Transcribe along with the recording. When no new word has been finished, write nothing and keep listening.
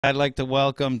I'd like to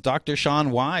welcome Dr. Sean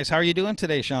Wise. How are you doing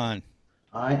today, Sean?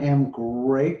 I am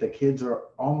great. The kids are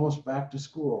almost back to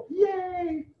school.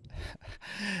 Yay!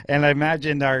 And I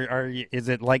imagine, is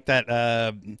it like that?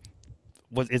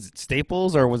 Is it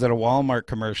Staples or was it a Walmart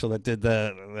commercial that did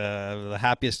the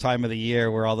happiest time of the year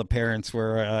where all the parents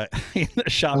were in the My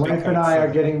shopping wife and carts? I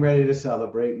are getting ready to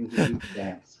celebrate and to do the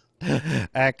dance.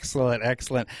 Excellent,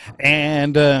 excellent.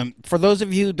 And for those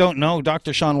of you who don't know,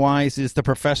 Dr. Sean Wise is the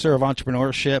professor of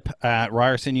entrepreneurship at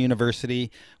Ryerson University.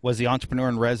 Was the entrepreneur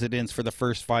in residence for the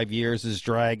first 5 years as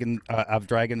of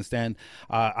Dragon's Den.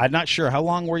 I'm not sure how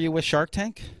long were you with Shark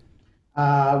Tank.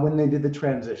 When they did the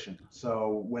transition.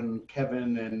 So when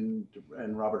Kevin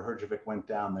and Robert Herjavec went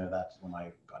down there, that's when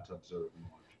I got to observe and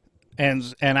watch.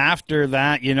 And after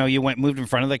that, you moved in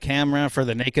front of the camera for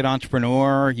the Naked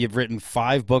Entrepreneur. You've written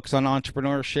 5 books on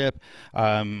entrepreneurship.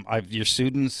 Your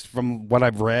students, from what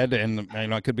I've read, and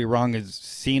I could be wrong, has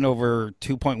seen over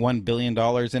 $2.1 billion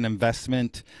in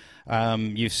investment.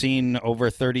 You've seen over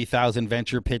 30,000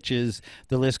 venture pitches.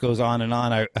 The list goes on and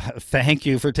on. I thank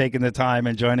you for taking the time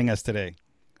and joining us today.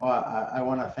 Well, I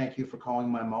want to thank you for calling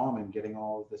my mom and getting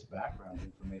all of this background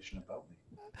information about me.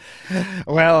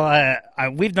 Well,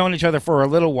 we've known each other for a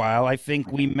little while. I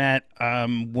think we met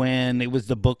when it was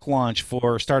the book launch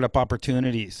for Startup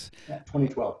Opportunities. Yeah,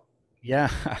 2012. Yeah,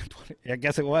 I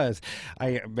guess it was.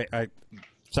 I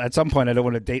so at some point I don't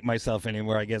want to date myself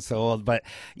anymore. I get so old, but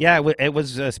yeah, it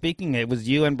was speaking. It was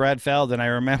you and Brad Feld, and I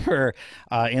remember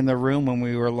in the room when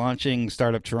we were launching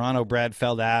Startup Toronto. Brad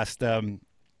Feld asked.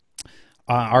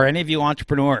 Are any of you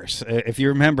entrepreneurs? If you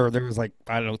remember, there was like,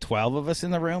 I don't know, 12 of us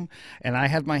in the room, and I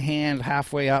had my hand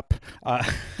halfway up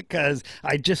because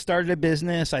I just started a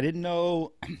business. I didn't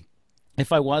know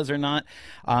if I was or not.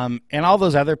 And all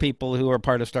those other people who are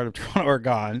part of Startup Toronto are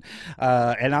gone.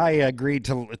 And I agreed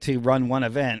to run one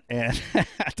event. And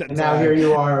at the And now here time,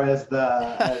 you are as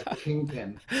the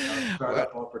kingpin of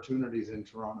startup opportunities in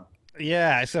Toronto.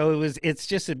 yeah, so it's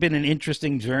just been an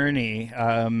interesting journey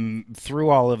through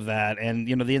all of that, and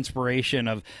the inspiration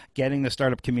of getting the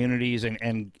startup communities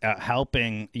and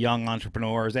helping young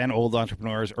entrepreneurs and old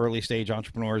entrepreneurs, early stage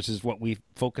entrepreneurs is what we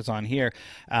focus on here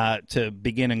to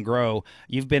begin and grow.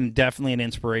 You've been definitely an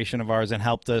inspiration of ours and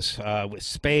helped us with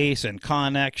space and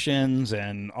connections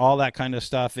and all that kind of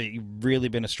stuff. You've really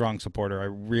been a strong supporter. I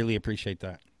really appreciate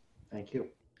that. Thank you.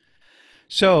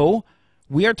 So,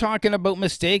 we are talking about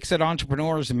mistakes that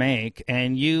entrepreneurs make,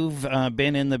 and you've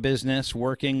been in the business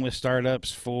working with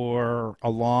startups for a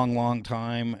long, long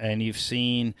time, and you've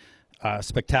seen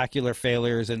spectacular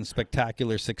failures and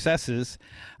spectacular successes.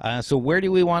 So, where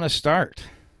do we want to start?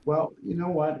 Well, you know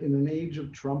what? In an age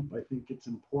of Trump, I think it's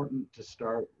important to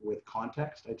start with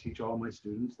context. I teach all my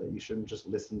students that you shouldn't just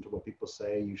listen to what people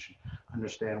say, you should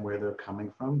understand where they're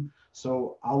coming from.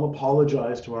 So I'll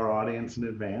apologize to our audience in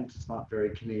advance. It's not very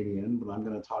Canadian, but I'm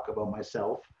going to talk about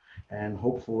myself. And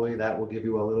hopefully that will give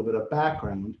you a little bit of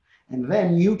background. And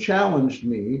then you challenged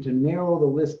me to narrow the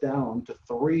list down to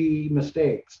 3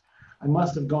 mistakes. I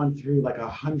must have gone through like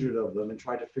 100 of them and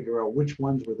tried to figure out which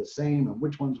ones were the same and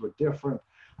which ones were different.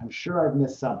 I'm sure I've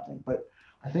missed something, but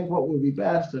I think what would be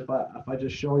best if I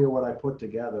just show you what I put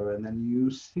together and then you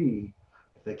see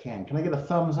if they can. Can I get a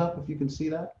thumbs up if you can see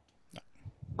that?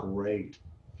 Great.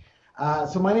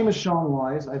 So my name is Sean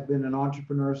Wise. I've been an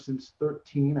entrepreneur since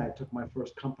 13. I took my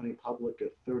first company public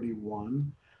at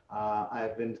 31.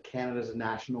 I've been Canada's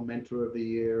National Mentor of the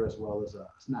Year as well as a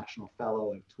National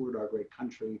Fellow. I've toured our great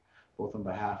country, both on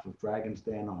behalf of Dragon's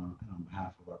Den and on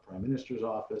behalf of our Prime Minister's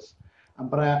office.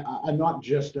 But I'm not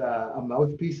just a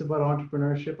mouthpiece about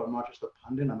entrepreneurship. I'm not just a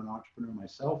pundit. I'm an entrepreneur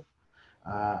myself.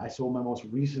 I sold my most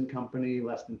recent company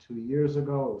less than 2 years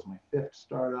ago. It was my fifth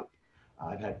startup.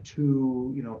 I've had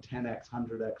two, 10x,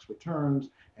 100x returns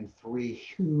and three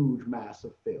huge,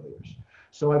 massive failures.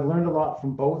 So I've learned a lot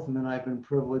from both, and then I've been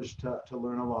privileged to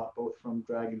learn a lot both from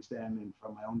Dragon's Den and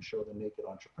from my own show, The Naked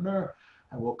Entrepreneur.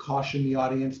 I will caution the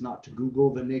audience not to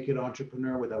Google The Naked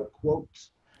Entrepreneur without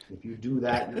quotes. If you do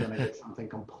that, you're going to get something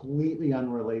completely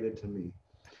unrelated to me.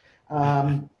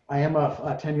 I am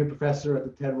a tenured professor at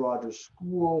the Ted Rogers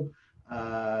School.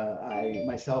 I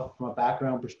myself, from a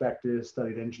background perspective,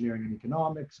 studied engineering and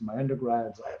economics. In my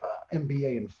undergrads, I have an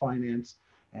MBA in finance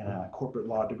and a corporate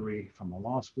law degree from the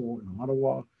law school in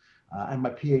Ottawa. And my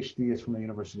PhD is from the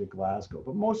University of Glasgow.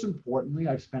 But most importantly,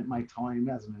 I've spent my time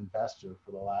as an investor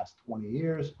for the last 20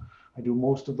 years. I do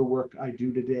most of the work I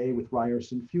do today with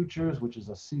Ryerson Futures, which is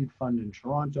a seed fund in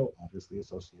Toronto, obviously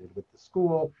associated with the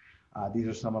school. These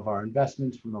are some of our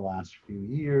investments from the last few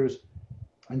years.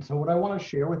 And so what I want to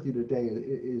share with you today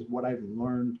is what I've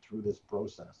learned through this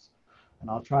process. And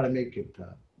I'll try to make it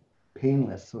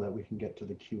painless so that we can get to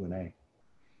the Q&A.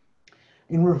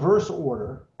 In reverse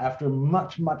order, after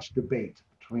much debate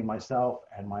between myself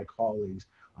and my colleagues,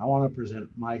 I want to present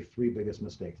my three biggest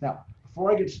mistakes. Now,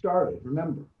 before I get started,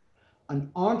 remember,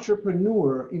 an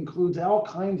entrepreneur includes all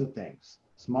kinds of things: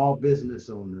 small business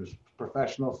owners,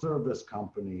 professional service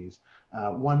companies,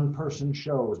 one-person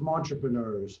shows,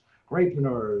 entrepreneurs,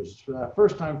 greatpreneurs,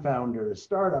 first-time founders,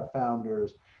 startup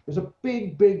founders. There's a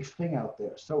big thing out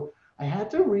there. So I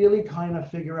had to really kind of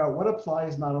figure out what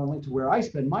applies not only to where I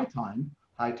spend my time,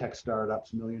 high-tech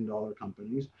startups, million-dollar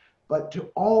companies, but to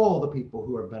all the people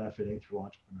who are benefiting through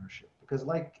entrepreneurship. Because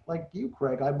like you,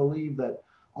 Craig, I believe that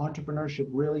entrepreneurship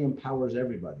really empowers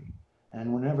everybody.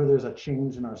 And whenever there's a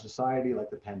change in our society, like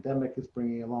the pandemic is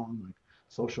bringing along, like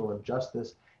social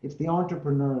injustice, it's the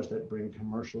entrepreneurs that bring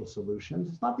commercial solutions.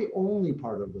 It's not the only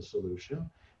part of the solution,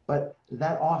 but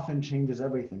that often changes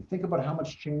everything. Think about how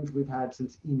much change we've had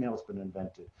since email's been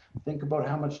invented. Think about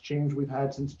how much change we've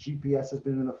had since GPS has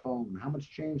been in the phone. How much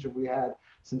change have we had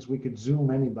since we could Zoom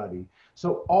anybody?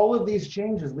 So all of these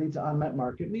changes lead to unmet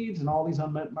market needs, and all these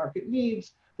unmet market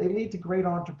needs, they lead to great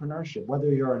entrepreneurship.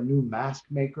 Whether you're a new mask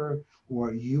maker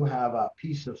or you have a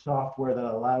piece of software that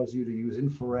allows you to use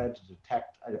infrared to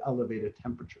detect elevated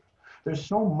temperatures. There's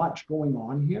so much going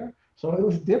on here. So it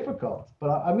was difficult, but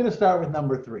I'm going to start with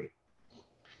number three.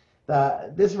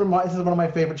 This is one of my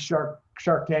favorite Shark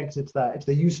Tanks. It's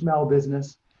the You Smell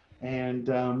business, and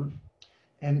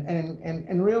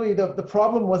really the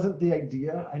problem wasn't the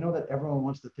idea. I know that everyone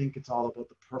wants to think it's all about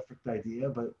the perfect idea,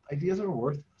 but ideas are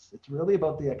worthless. It's really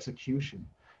about the execution.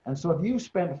 And so if you've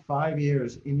spent 5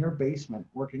 years in your basement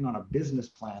working on a business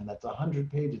plan that's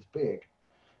 100 pages big,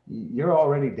 you're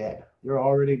already dead. You're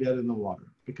already dead in the water,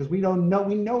 because we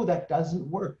know that doesn't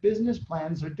work. Business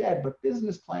plans are dead, but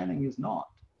business planning is not.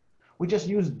 We just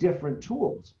use different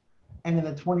tools. And in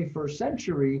the 21st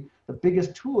century, the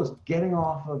biggest tool is getting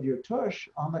off of your tush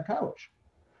on the couch.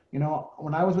 You know,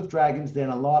 when I was with Dragon's Den,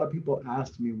 a lot of people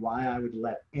asked me why I would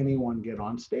let anyone get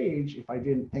on stage if I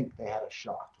didn't think they had a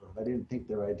shot, or if I didn't think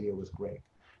their idea was great.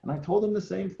 And I told them the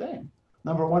same thing.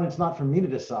 Number one, it's not for me to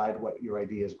decide what your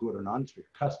idea is good or not, it's for your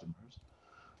customers.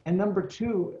 And number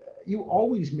two, you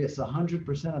always miss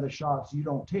 100% of the shots you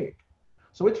don't take.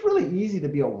 So it's really easy to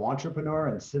be a entrepreneur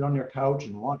and sit on your couch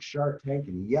and watch Shark Tank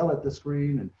and yell at the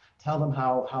screen and tell them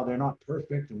how they're not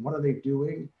perfect and what are they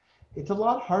doing. It's a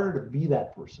lot harder to be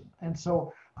that person. And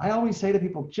so I always say to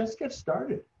people, just get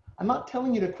started. I'm not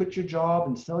telling you to quit your job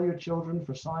and sell your children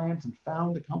for science and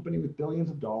found a company with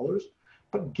billions of dollars,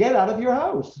 but get out of your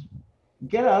house.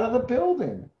 Get out of the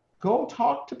building. Go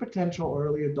talk to potential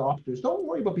early adopters. Don't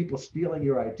worry about people stealing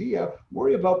your idea.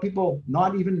 Worry about people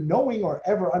not even knowing or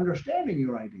ever understanding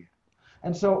your idea.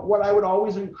 And so what I would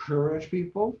always encourage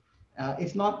people,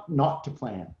 it's not to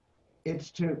plan.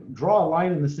 It's to draw a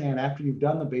line in the sand after you've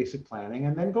done the basic planning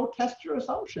and then go test your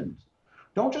assumptions.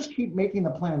 Don't just keep making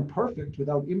the plan perfect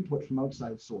without input from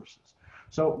outside sources.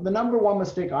 So the number one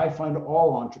mistake I find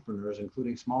all entrepreneurs,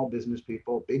 including small business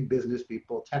people, big business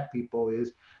people, tech people,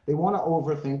 is they want to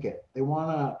overthink it.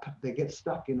 They get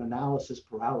stuck in analysis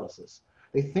paralysis.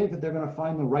 They think that they're going to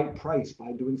find the right price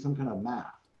by doing some kind of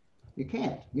math. You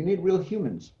can't. You need real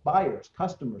humans, buyers,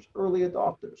 customers, early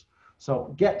adopters.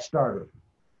 So get started.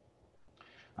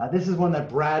 This is one that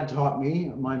Brad taught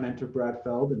me, my mentor, Brad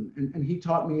Feld, and he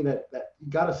taught me that you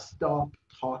got to stop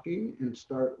talking and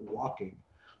start walking.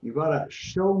 You got to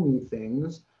show me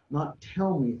things, not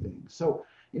tell me things. So,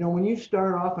 you know, when you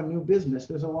start off a new business,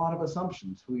 there's a lot of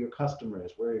assumptions: who your customer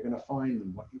is, where you're going to find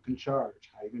them, what you can charge,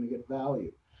 how you're going to get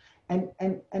value. And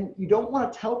you don't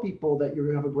want to tell people that you're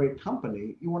going to have a great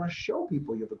company. You want to show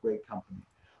people you have a great company.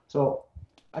 So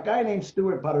a guy named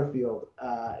Stuart Butterfield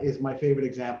is my favorite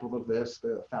example of this.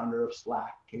 The founder of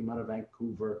Slack, came out of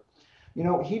Vancouver. You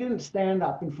know, he didn't stand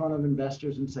up in front of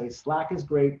investors and say, Slack is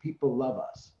great, people love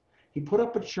us. He put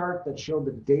up a chart that showed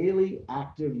the daily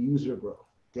active user growth,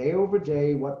 day over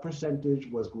day, what percentage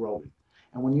was growing.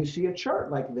 And when you see a chart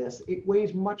like this, it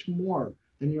weighs much more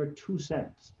than your 2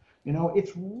 cents. You know,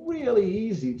 it's really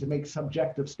easy to make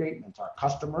subjective statements. Our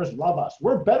customers love us.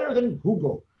 We're better than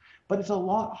Google. But it's a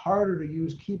lot harder to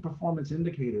use key performance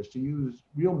indicators, to use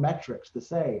real metrics to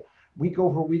say week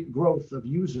over week growth of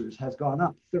users has gone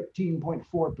up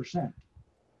 13.4%.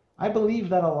 I believe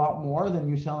that a lot more than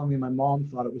you telling me my mom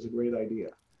thought it was a great idea,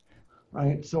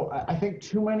 right? So I think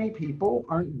too many people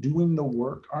aren't doing the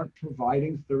work, aren't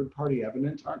providing third-party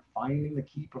evidence, aren't finding the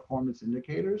key performance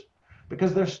indicators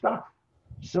because they're stuck,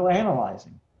 still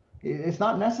analyzing. It's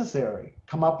not necessary.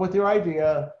 Come up with your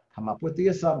idea, come up with the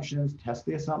assumptions, test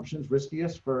the assumptions,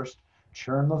 riskiest first,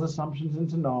 churn those assumptions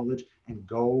into knowledge, and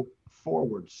go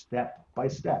forward step by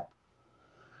step.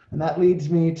 And that leads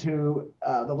me to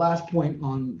the last point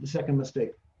on the second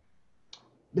mistake.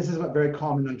 This is what very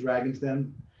common on Dragon's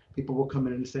Den. People will come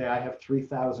in and say, I have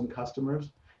 3,000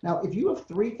 customers. Now, if you have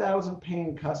 3,000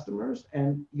 paying customers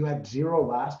and you had 0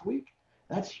 last week,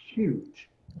 that's huge.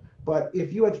 But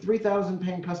if you had 3,000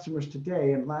 paying customers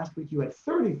today and last week you had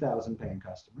 30,000 paying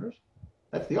customers,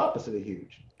 that's the opposite of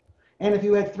huge. And if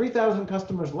you had 3,000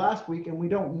 customers last week and we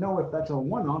don't know if that's a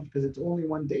one-off because it's only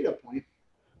one data point,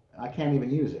 I can't even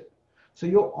use it. So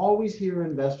you'll always hear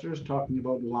investors talking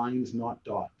about lines, not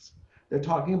dots. They're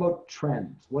talking about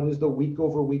trends. What is the week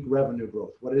over week revenue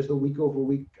growth? What is the week over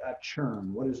week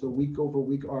churn? What is the week over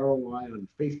week ROI on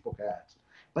Facebook ads?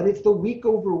 But it's the week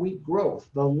over week growth,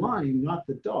 the line, not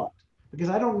the dot. Because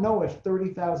I don't know if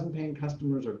 30,000 paying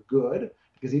customers are good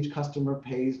because each customer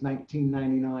pays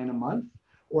 $19.99 a month,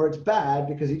 or it's bad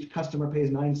because each customer pays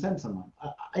 9 cents a month.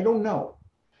 I don't know.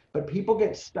 But people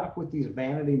get stuck with these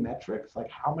vanity metrics, like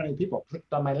how many people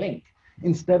clicked on my link,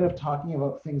 instead of talking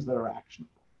about things that are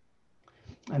actionable.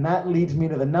 And that leads me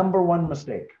to the number one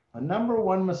mistake. The number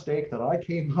one mistake that I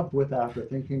came up with after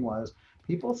thinking was,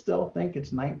 people still think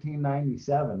it's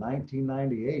 1997,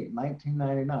 1998,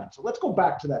 1999. So let's go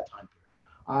back to that time period.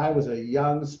 I was a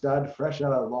young stud, fresh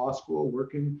out of law school,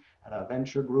 working at a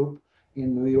venture group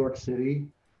in New York City.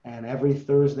 And every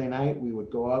Thursday night, we would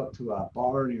go out to a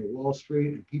bar near Wall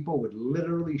Street, and people would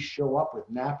literally show up with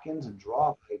napkins and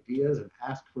draw ideas and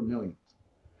ask for millions.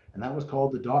 And that was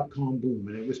called the dot-com boom.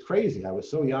 And it was crazy. I was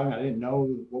so young, I didn't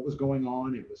know what was going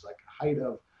on. It was like a height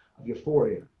of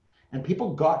euphoria. And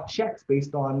people got checks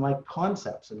based on like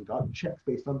concepts and got checks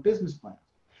based on business plans.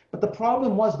 But the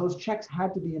problem was those checks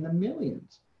had to be in the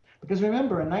millions. Because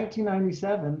remember, in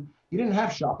 1997, you didn't have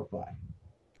Shopify.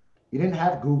 You didn't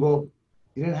have Google.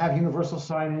 You didn't have universal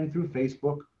sign-in through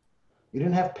Facebook. You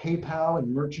didn't have PayPal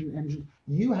and merchant engine.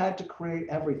 You had to create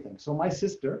everything. So my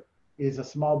sister is a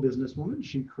small businesswoman.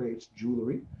 She creates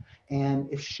jewelry.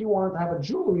 And if she wanted to have a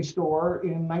jewelry store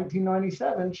in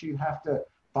 1997, she'd have to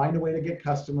find a way to get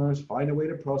customers, find a way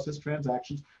to process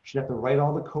transactions. She'd have to write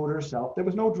all the code herself. There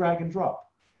was no drag and drop.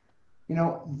 You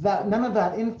know, that none of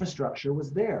that infrastructure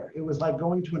was there. It was like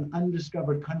going to an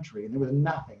undiscovered country and there was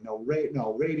nothing, no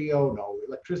radio, no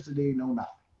electricity, no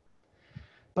nothing.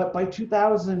 But by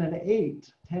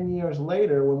 2008, 10 years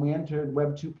later, when we entered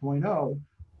Web 2.0,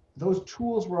 those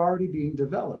tools were already being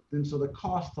developed. And so the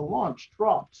cost to launch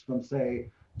dropped from, say,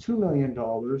 $2 million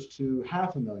to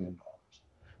 $500,000.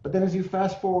 But then as you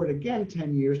fast forward again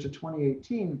 10 years to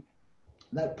 2018,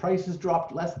 that price has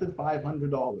dropped less than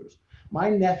 $500. My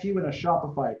nephew in a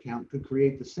Shopify account could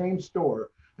create the same store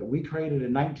that we created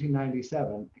in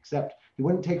 1997, except he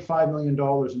wouldn't take $5 million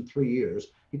in 3 years.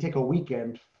 He'd take a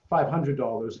weekend,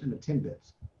 $500 and a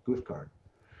Timbits gift card,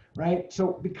 right?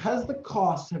 So because the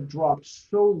costs have dropped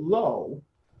so low,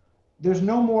 there's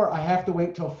no more, I have to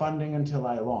wait till funding until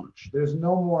I launch. There's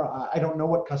no more, I don't know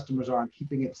what customers are, I'm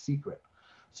keeping it secret.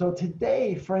 So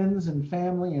today, friends and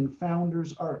family and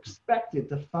founders are expected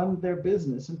to fund their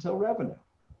business until revenue.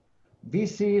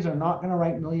 VCs are not going to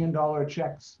write $1 million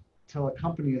checks till a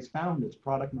company has found its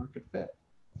product market fit.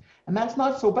 And that's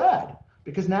not so bad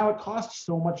because now it costs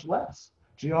so much less.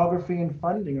 Geography and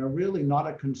funding are really not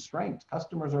a constraint.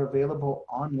 Customers are available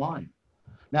online.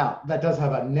 Now, that does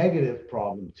have a negative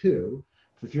problem too.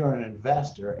 If you're an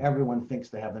investor, everyone thinks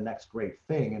they have the next great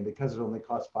thing. And because it only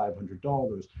costs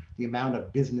 $500, the amount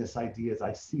of business ideas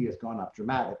I see has gone up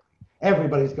dramatically.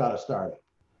 Everybody's got a startup.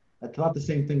 That's not the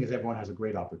same thing as everyone has a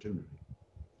great opportunity.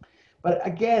 But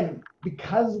again,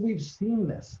 because we've seen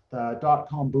this, the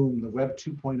dot-com boom, the Web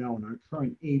 2.0, and our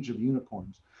current age of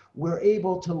unicorns, we're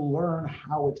able to learn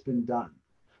how it's been done.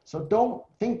 So don't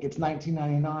think it's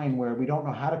 1999 where we don't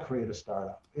know how to create a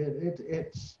startup.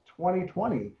 It's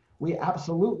 2020. We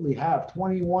absolutely have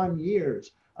 21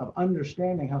 years of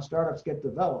understanding how startups get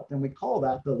developed. And we call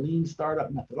that the lean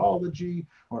startup methodology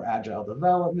or agile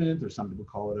development, or some people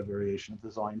call it a variation of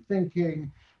design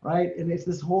thinking, right? And it's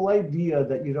this whole idea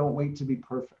that you don't wait to be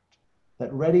perfect,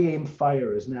 that ready, aim,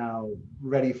 fire is now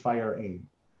ready, fire, aim.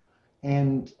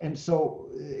 And so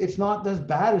it's not as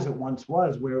bad as it once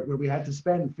was where we had to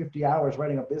spend 50 hours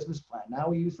writing a business plan. Now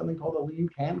we use something called a lean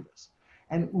canvas.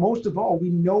 And most of all, we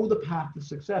know the path to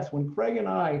success. When Craig and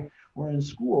I were in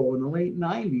school in the late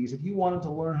 90s, if you wanted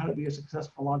to learn how to be a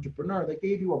successful entrepreneur, they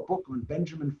gave you a book on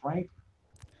Benjamin Franklin.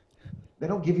 They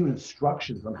don't give you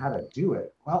instructions on how to do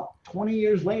it. Well, 20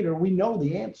 years later, we know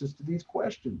the answers to these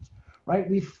questions, right?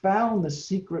 We found the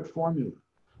secret formula.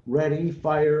 Ready,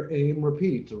 fire, aim,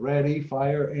 repeat. Ready,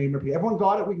 fire, aim, repeat. Everyone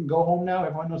got it? We can go home now?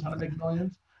 Everyone knows how to make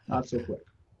millions? Not so quick.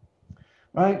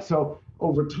 right? So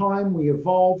over time, we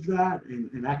evolved that,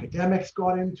 and academics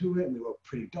got into it, and we wrote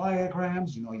pretty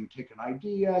diagrams. You know, you take an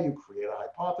idea, you create a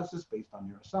hypothesis based on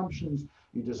your assumptions,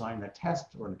 you design a test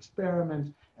or an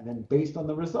experiment, and then based on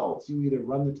the results, you either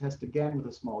run the test again with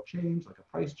a small change, like a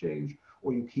price change,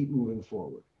 or you keep moving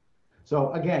forward.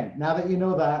 So again, now that you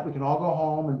know that, we can all go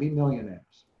home and be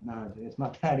millionaires. No, it's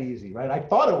not that easy, right? I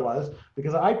thought it was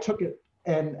because I took it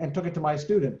and took it to my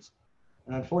students.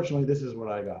 And unfortunately, this is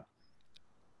what I got.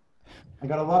 I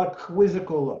got a lot of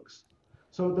quizzical looks.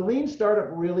 So the lean startup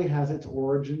really has its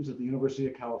origins at the University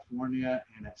of California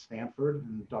and at Stanford,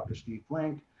 and Dr. Steve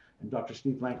Blank. And Dr.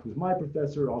 Steve Blank, who's my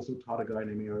professor, also taught a guy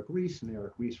named Eric Ries, and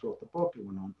Eric Ries wrote the book and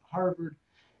went on to Harvard.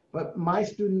 But my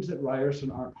students at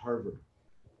Ryerson aren't Harvard,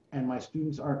 and my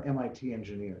students aren't MIT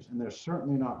engineers, and they're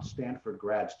certainly not Stanford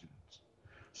grad students.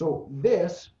 So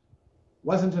this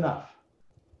wasn't enough.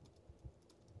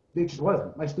 It just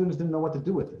wasn't. My students didn't know what to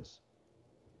do with this.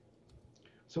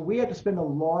 So we had to spend a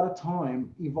lot of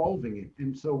time evolving it.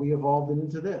 And so we evolved it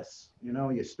into this. You know,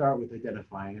 you start with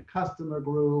identifying a customer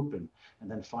group and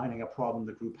then finding a problem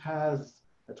the group has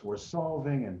that's worth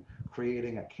solving and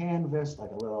creating a canvas,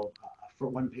 like a little for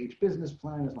one-page business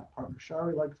plan, as my partner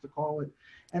Shari likes to call it.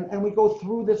 And we go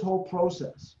through this whole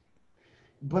process.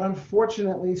 But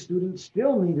unfortunately, students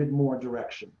still needed more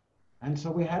direction. And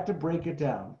so we had to break it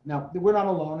down. Now, we're not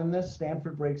alone in this.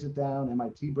 Stanford breaks it down,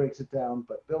 MIT breaks it down,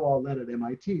 but Bill Aulett at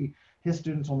MIT, his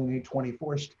students only need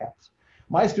 24 steps.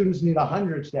 My students need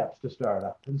 100 steps to start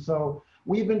up. And so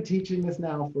we've been teaching this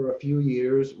now for a few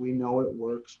years. We know it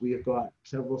works. We have got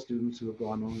several students who have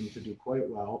gone on to do quite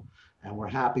well, and we're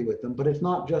happy with them. But it's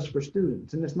not just for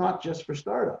students, and it's not just for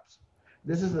startups.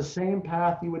 This is the same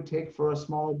path you would take for a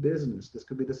small business. This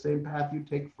could be the same path you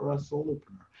take for a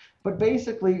solopreneur. But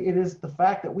basically, it is the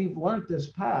fact that we've learned this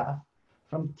path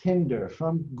from Tinder,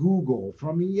 from Google,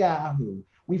 from Yahoo.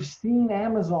 We've seen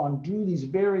Amazon do these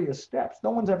various steps.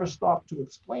 No one's ever stopped to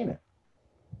explain it.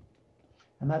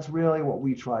 And that's really what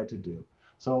we try to do.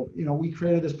 So, you know, we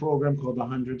created this program called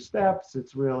 100 Steps.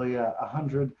 It's really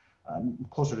 100,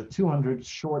 closer to 200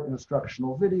 short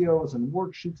instructional videos and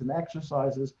worksheets and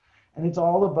exercises. And it's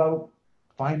all about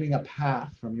finding a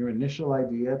path from your initial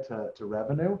idea to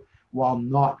revenue while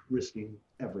not risking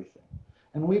everything.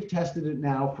 And we've tested it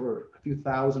now for a few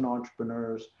thousand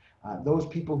entrepreneurs. Those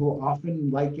people who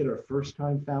often like it are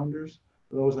first-time founders,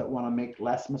 those that want to make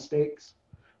less mistakes,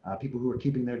 people who are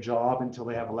keeping their job until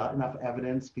they have enough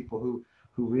evidence, people who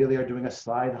really are doing a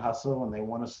side hustle and they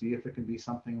want to see if it can be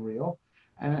something real.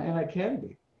 And it can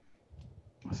be.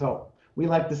 So we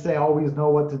like to say always know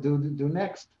what to do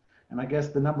next. And I guess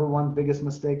the number one biggest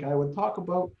mistake I would talk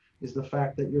about is the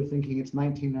fact that you're thinking it's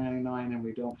 1999 and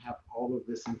we don't have all of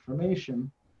this information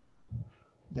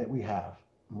that we have.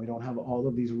 And we don't have all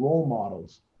of these role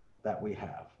models that we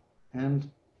have. And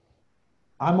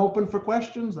I'm open for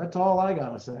questions. That's all I got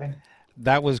to say.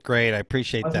 That was great. I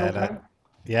appreciate Was it that. okay?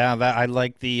 Yeah, that I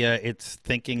like the it's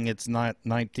thinking it's not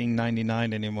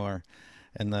 1999 anymore.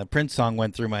 And the Prince song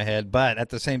went through my head, but at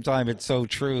the same time, it's so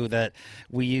true that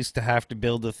we used to have to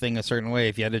build a thing a certain way.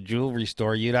 If you had a jewelry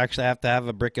store, you'd actually have to have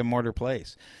a brick and mortar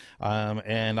place.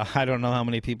 And I don't know how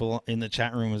many people in the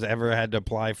chat room has ever had to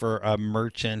apply for a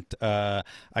merchant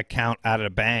account at a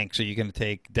bank so you can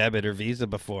take debit or Visa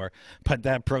before. But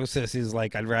that process is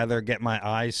like I'd rather get my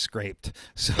eyes scraped.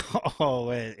 So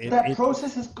That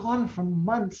process has gone from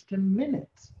months to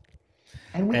minutes.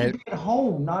 And we could it be at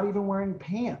home, not even wearing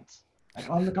pants, like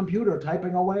on the computer,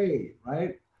 typing away,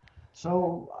 right?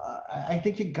 So I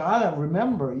think you gotta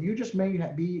remember, you just may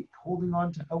be holding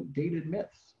on to outdated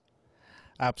myths.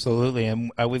 Absolutely. And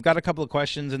we've got a couple of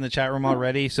questions in the chat room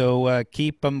already, so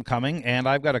keep them coming. And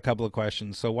I've got a couple of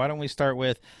questions. So why don't we start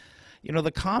with, you know,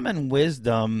 the common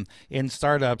wisdom in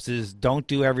startups is don't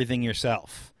do everything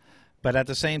yourself, but at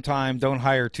the same time, don't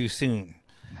hire too soon.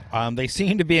 They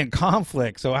seem to be in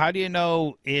conflict. So how do you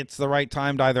know it's the right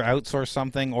time to either outsource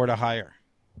something or to hire?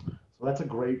 So that's a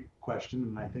great question,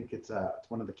 and I think it's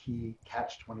one of the key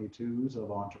catch-22s of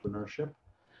entrepreneurship.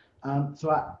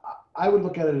 So I would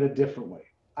look at it a different way.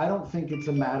 I don't think it's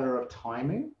a matter of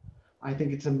timing. I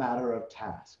think it's a matter of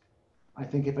task. I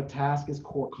think if a task is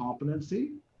core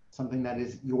competency, something that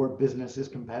is your business's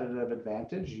competitive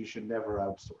advantage, you should never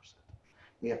outsource it.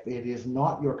 If it is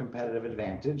not your competitive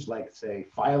advantage, like say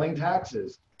filing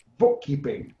taxes,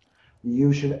 bookkeeping,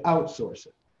 you should outsource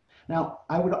it. Now,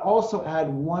 I would also add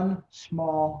one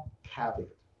small caveat,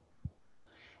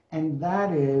 and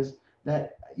that is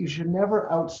that you should never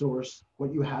outsource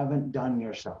what you haven't done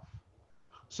yourself.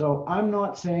 So I'm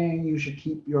not saying you should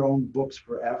keep your own books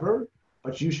forever,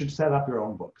 but you should set up your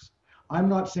own books. I'm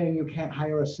not saying you can't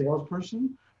hire a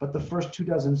salesperson, but the first 2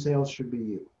 dozen sales should be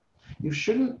you. You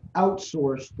shouldn't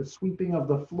outsource the sweeping of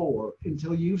the floor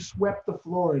until you've swept the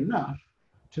floor enough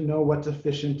to know what's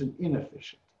efficient and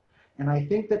inefficient. And I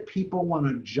think that people want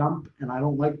to jump, and I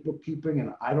don't like bookkeeping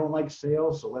and I don't like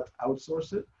sales, so let's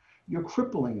outsource it. You're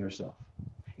crippling yourself.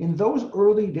 In those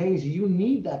early days, you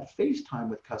need that face time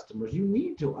with customers. You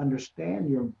need to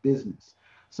understand your business.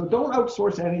 So don't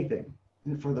outsource anything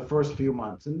for the first few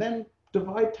months, and then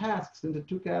divide tasks into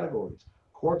two categories: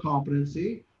 core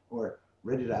competency or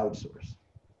ready to outsource.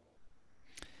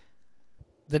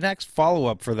 The next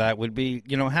follow-up for that would be,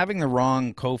 having the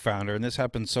wrong co-founder, and this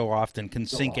happens so often, can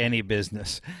So sink any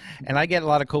business. And I get a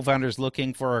lot of co-founders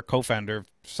looking for a co-founder.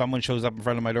 If someone shows up in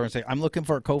front of my door and say, I'm looking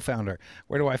for a co-founder,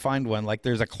 where do I find one? Like,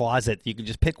 there's a closet you can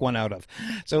just pick one out of.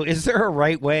 So is there a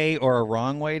right way or a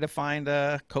wrong way to find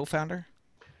a co-founder?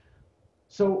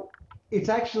 So it's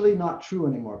actually not true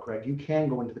anymore, Craig. You can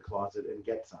go into the closet and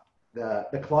get some.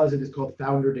 The closet is called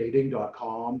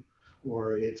founderdating.com,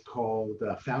 or it's called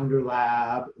Founder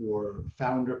Lab or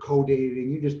Founder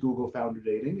Co-Dating. You just Google Founder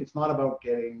Dating. It's not about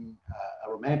getting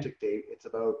a romantic date. It's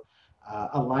about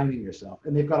aligning yourself.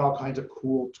 And they've got all kinds of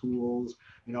cool tools,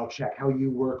 check how you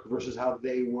work versus how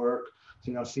they work.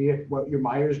 So, see what your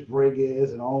Myers-Briggs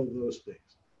is and all of those things.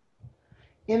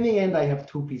 In the end, I have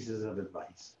two pieces of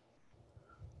advice.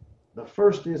 The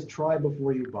first is try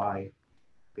before you buy.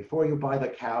 Before you buy the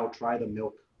cow, try the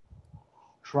milk.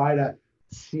 Try to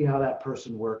see how that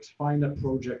person works. Find a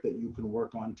project that you can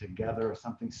work on together,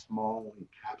 something small and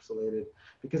encapsulated,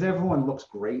 because everyone looks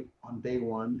great on day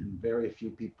one and very few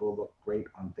people look great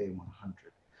on day 100.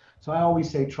 So I always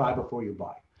say try before you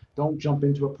buy. Don't jump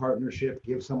into a partnership,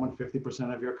 give someone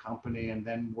 50% of your company, and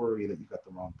then worry that you got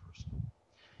the wrong person.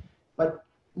 But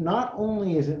not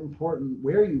only is it important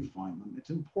where you find them, it's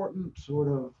important sort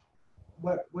of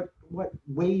what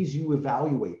ways you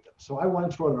evaluate them. So I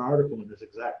once wrote an article on this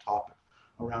exact topic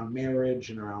around marriage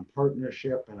and around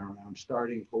partnership and around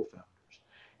starting co-founders.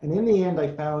 And in the end, I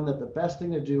found that the best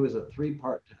thing to do is a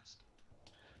 3-part test.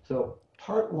 So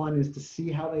part 1 is to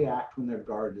see how they act when their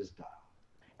guard is down.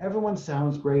 Everyone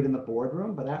sounds great in the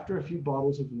boardroom, but after a few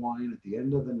bottles of wine at the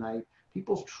end of the night,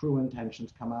 people's true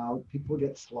intentions come out, people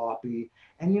get sloppy,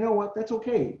 and you know what, that's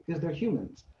okay, because they're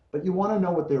humans. But you want to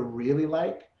know what they're really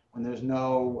like when there's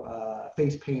no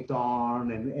face paint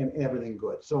on and everything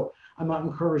good. So I'm not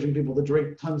encouraging people to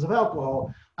drink tons of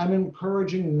alcohol. I'm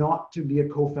encouraging not to be a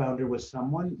co-founder with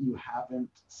someone you haven't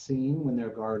seen when their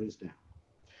guard is down.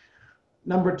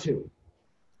 Number 2,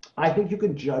 I think you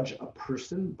can judge a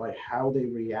person by how they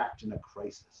react in a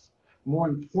crisis. More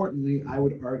importantly, I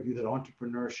would argue that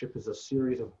entrepreneurship is a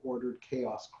series of ordered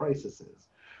chaos crises.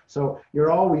 So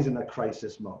you're always in a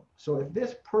crisis mode. So if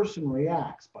this person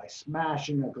reacts by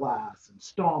smashing a glass and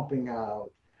stomping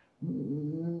out,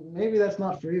 maybe that's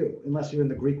not for you. Unless you're in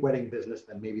the Greek wedding business,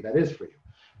 then maybe that is for you.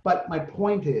 But my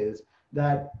point is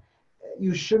that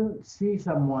you shouldn't see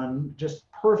someone just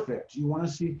perfect. You want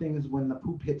to see things when the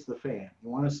poop hits the fan. You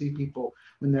want to see people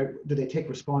when do they take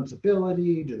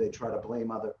responsibility? Do they try to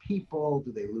blame other people?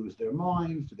 Do they lose their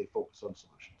minds? Do they focus on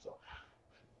solutions? So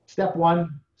step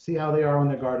 1, see how they are when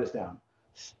their guard is down.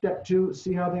 Step 2,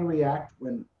 see how they react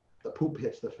when the poop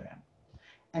hits the fan.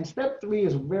 And step 3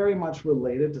 is very much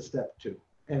related to step 2.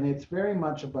 And it's very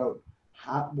much about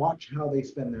watch how they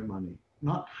spend their money,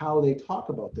 not how they talk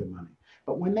about their money.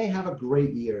 But when they have a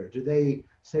great year, do they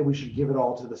say we should give it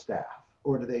all to the staff,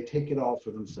 or do they take it all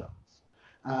for themselves?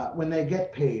 When they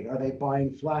get paid, are they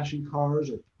buying flashy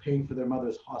cars or paying for their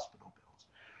mother's hospital bills?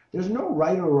 There's no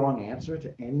right or wrong answer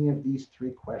to any of these 3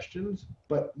 questions,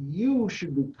 but you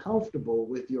should be comfortable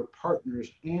with your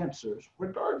partner's answers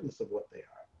regardless of what they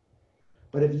are.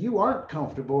 But if you aren't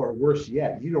comfortable, or worse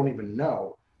yet, you don't even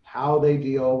know how they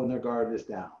deal when their guard is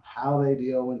down, how they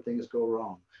deal when things go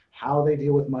wrong, how they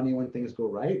deal with money when things go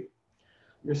right,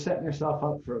 you're setting yourself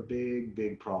up for a big,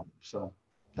 big problem. So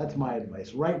that's my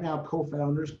advice. Right now,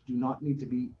 co-founders do not need to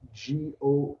be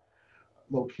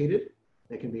geo-located.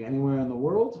 They can be anywhere in the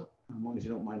world, as long as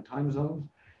you don't mind time zones.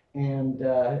 And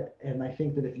I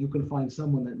think that if you can find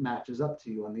someone that matches up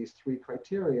to you on these 3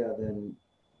 criteria, then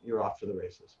you're off to the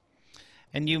races.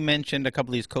 And you mentioned a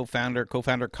couple of these co-founder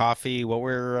coffee. What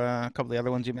were a couple of the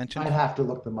other ones you mentioned? I'd have to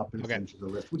look them up and send you the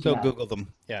list. So Google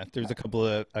them. Yeah, there's a couple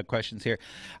of questions here.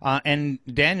 And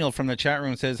Daniel from the chat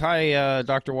room says, hi,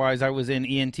 Dr. Wise. I was in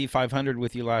ENT 500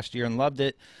 with you last year and loved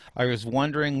it. I was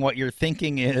wondering what your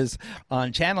thinking is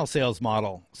on channel sales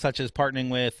model, such as partnering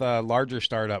with a larger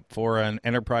startup for an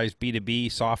enterprise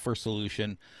B2B software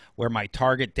solution where my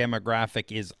target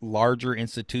demographic is larger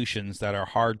institutions that are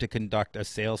hard to conduct a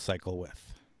sales cycle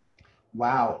with.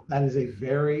 Wow, that is a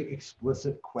very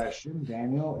explicit question,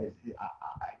 Daniel.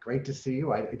 Great to see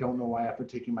you. I don't know why after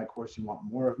taking my course you want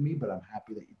more of me, but I'm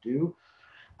happy that you do.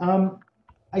 Um,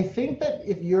 I think that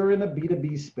if you're in a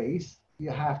B2B space, you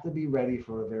have to be ready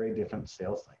for a very different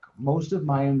sales cycle. Most of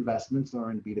my investments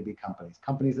are in B2B companies,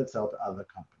 companies that sell to other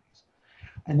companies.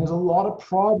 And there's a lot of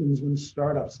problems when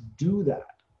startups do that.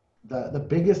 The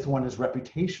biggest one is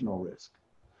reputational risk.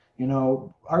 You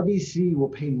know, RBC will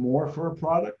pay more for a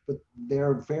product, but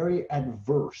they're very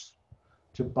adverse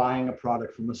to buying a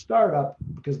product from a startup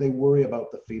because they worry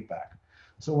about the feedback.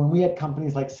 So when we had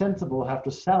companies like Sensible have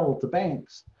to sell to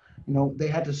banks, you know, they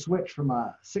had to switch from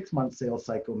a 6-month sales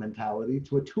cycle mentality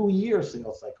to a 2-year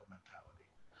sales cycle mentality.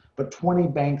 But 20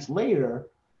 banks later,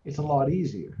 it's a lot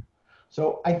easier.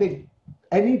 So I think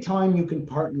anytime you can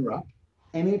partner up,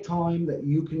 anytime that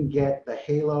you can get the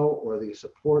halo or the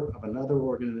support of another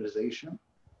organization,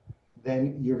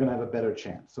 then you're going to have a better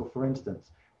chance. So for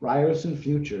instance, Ryerson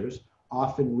Futures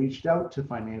often reached out to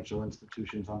financial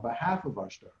institutions on behalf of our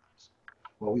startups.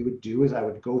 What we would do is I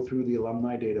would go through the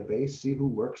alumni database, see who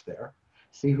works there,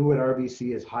 see who at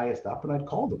RBC is highest up, and I'd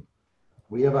call them.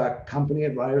 We have a company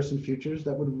at Ryerson Futures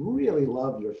that would really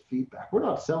love your feedback. We're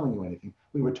not selling you anything.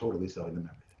 We were totally selling them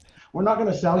everything. We're not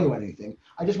going to sell you anything.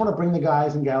 I just want to bring the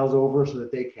guys and gals over so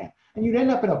that they can. And you'd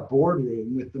end up in a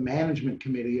boardroom with the management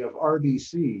committee of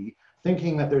RBC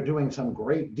thinking that they're doing some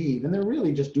great deed, and they're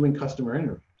really just doing customer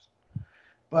interviews.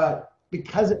 But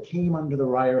because it came under the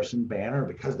Ryerson banner,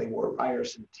 because they wore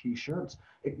Ryerson t-shirts,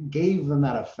 it gave them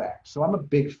that effect. So I'm a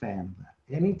big fan of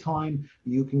that. Anytime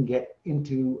you can get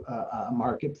into a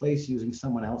marketplace using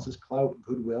someone else's clout,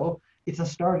 goodwill, it's a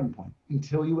starting point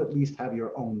until you at least have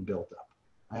your own built up.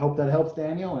 I hope that helps,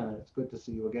 Daniel, and it's good to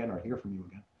see you again or hear from you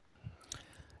again.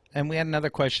 And we had another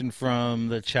question from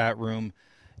the chat room,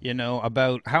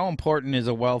 about how important is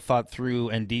a well thought through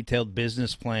and detailed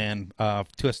business plan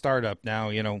to a startup now,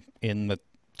 in the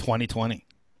 2020.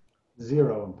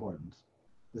 Zero importance.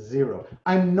 Zero.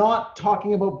 I'm not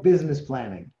talking about business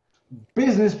planning.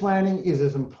 Business planning is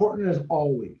as important as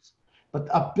always. But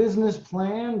a business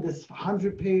plan, this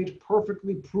 100-page,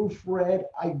 perfectly proofread,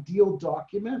 ideal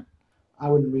document, I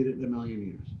wouldn't read it in a million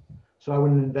years. So I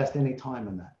wouldn't invest any time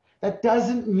in that. That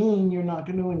doesn't mean you're not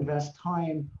going to invest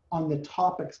time on the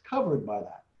topics covered by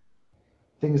that.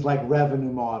 Things like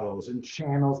revenue models and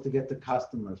channels to get to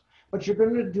customers. But you're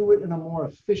going to do it in a more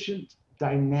efficient,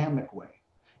 dynamic way.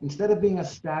 Instead of being a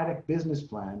static business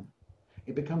plan,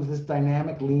 it becomes this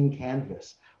dynamic lean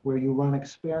canvas where you run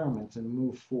experiments and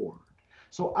move forward.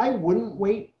 So I wouldn't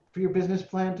wait for your business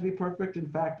plan to be perfect. In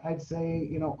fact, I'd say,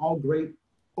 all great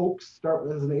oaks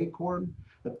start as an acorn.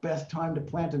 The best time to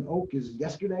plant an oak is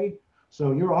yesterday.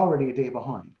 So you're already a day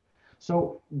behind.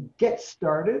 So get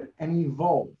started and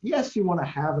evolve. Yes, you want to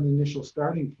have an initial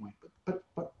starting point,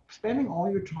 but spending all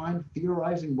your time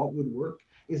theorizing what would work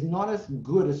is not as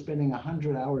good as spending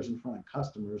 100 hours in front of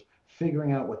customers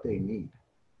figuring out what they need.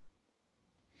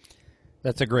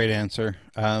 That's a great answer.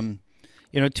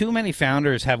 Too many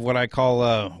founders have what I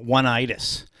call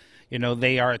one-itis.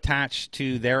 They are attached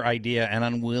to their idea and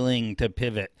unwilling to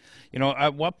pivot.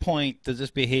 At what point does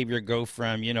this behavior go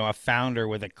from, a founder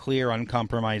with a clear,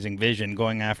 uncompromising vision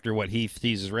going after what he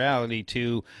sees as reality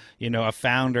to, a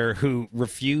founder who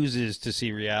refuses to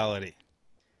see reality?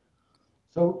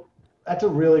 So that's a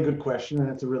really good question, and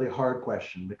it's a really hard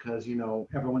question because,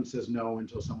 everyone says no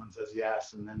until someone says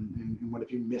yes, and then and what if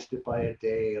you missed it by a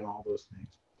day and all those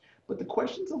things. But the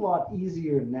question's a lot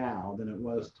easier now than it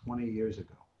was 20 years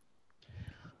ago.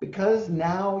 Because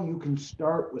now you can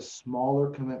start with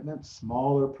smaller commitments,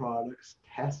 smaller products,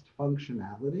 test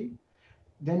functionality,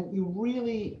 then you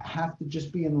really have to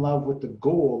just be in love with the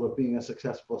goal of being a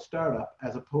successful startup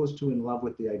as opposed to in love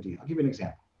with the idea. I'll give you an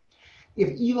example.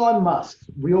 If Elon Musk's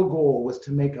real goal was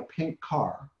to make a pink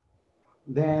car,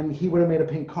 then he would have made a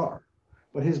pink car.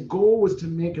 But his goal was to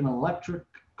make an electric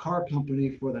car company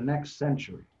for the next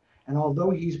century. And although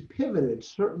he's pivoted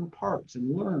certain parts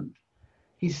and learned,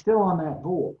 he's still on that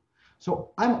goal.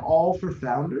 So I'm all for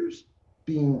founders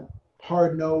being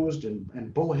hard-nosed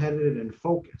and bullheaded and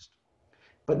focused,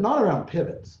 but not around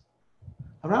pivots.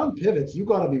 Around pivots, you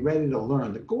got to be ready to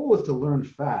learn. The goal is to learn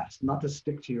fast, not to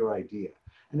stick to your idea.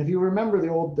 And if you remember the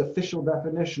old official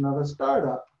definition of a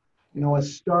startup, a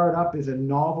startup is a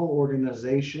novel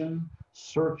organization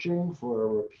searching for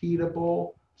a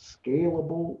repeatable,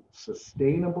 scalable,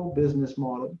 sustainable business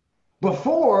model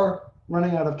before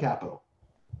running out of capital.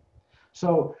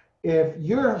 So if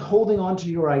you're holding on to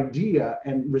your idea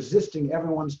and resisting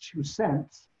everyone's 2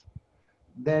 cents,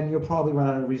 then you'll probably run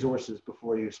out of resources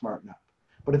before you smarten up.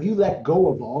 But if you let go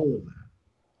of all of that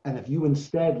And if you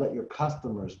instead let your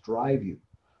customers drive you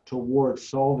towards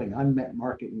solving unmet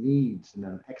market needs in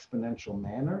an exponential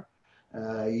manner,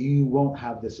 you won't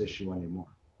have this issue anymore.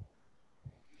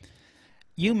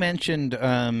 You mentioned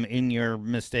in your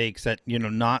mistakes that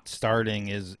not starting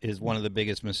is one of the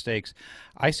biggest mistakes.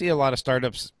 I see a lot of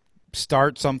startups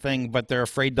start something, but they're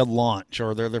afraid to launch,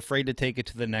 or they're afraid to take it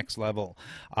to the next level,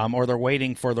 or they're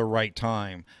waiting for the right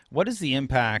time. What does the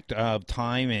impact of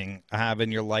timing have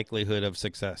in your likelihood of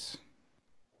success?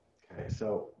 Okay,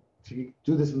 so to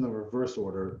do this in the reverse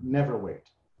order, never wait.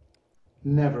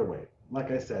 Never wait. Like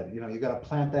I said, you got to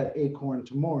plant that acorn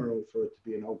tomorrow for it to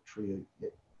be an oak tree.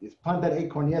 You plant that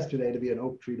acorn yesterday to be an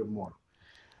oak tree tomorrow,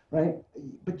 right?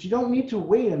 But you don't need to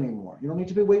wait anymore. You don't need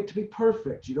to wait to be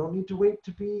perfect. You don't need to wait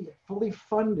to be fully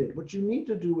funded. What you need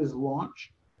to do is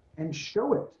launch and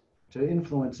show it to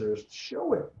influencers,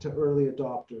 show it to early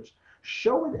adopters,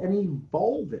 show it and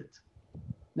evolve it.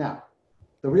 Now,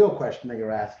 the real question that you're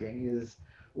asking is,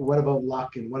 what about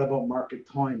luck and what about market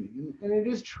timing? And it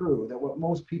is true that what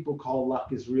most people call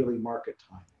luck is really market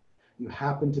timing. You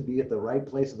happen to be at the right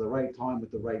place at the right time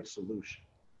with the right solution.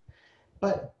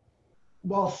 But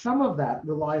while some of that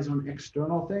relies on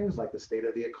external things like the state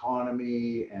of the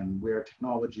economy and where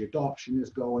technology adoption is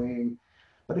going,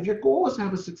 but if your goal is to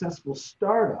have a successful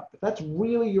startup, if that's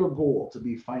really your goal, to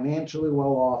be financially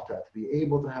well off, to be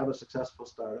able to have a successful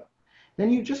startup,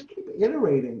 then you just keep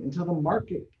iterating until the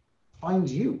market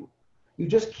finds you. You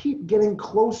just keep getting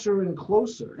closer and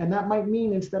closer. And that might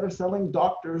mean instead of selling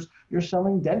doctors, you're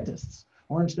selling dentists.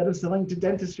 Or instead of selling to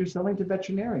dentists, you're selling to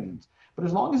veterinarians. But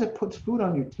as long as it puts food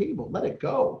on your table, let it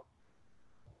go.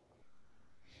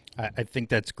 I think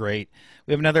that's great.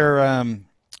 We have another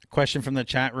question from the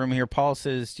chat room here. Paul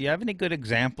says, "Do you have any good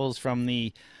examples from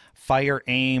the fire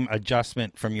aim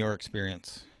adjustment from your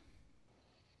experience?"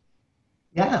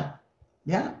 Yeah,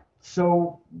 yeah.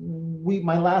 So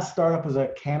my last startup was a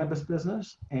cannabis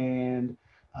business, and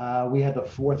we had the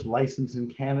fourth license in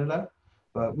Canada,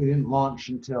 but we didn't launch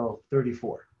until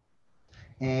 34.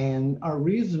 And our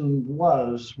reason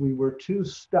was we were too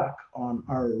stuck on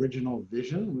our original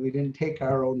vision. We didn't take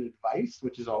our own advice,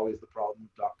 which is always the problem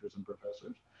with doctors and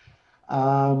professors.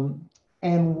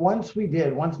 And once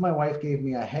my wife gave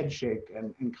me a head shake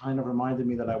and kind of reminded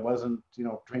me that I wasn't,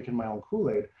 drinking my own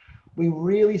Kool-Aid, we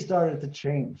really started to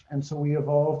change. And so we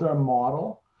evolved our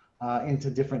model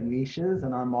into different niches,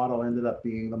 and our model ended up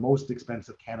being the most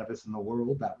expensive cannabis in the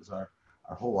world. That was our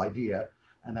whole idea,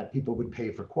 and that people would pay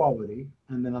for quality.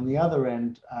 And then on the other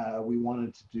end, we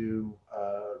wanted to do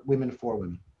women for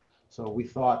women. So we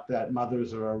thought that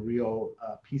mothers are a real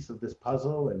piece of this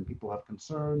puzzle, and people have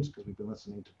concerns because we've been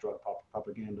listening to drug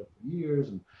propaganda for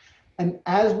years. And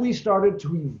as we started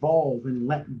to evolve and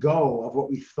let go of what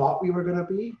we thought we were going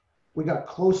to be, we got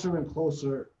closer and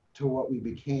closer to what we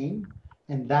became,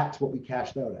 and that's what we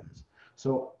cashed out as.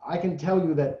 So I can tell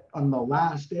you that on the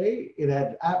last day, it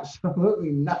had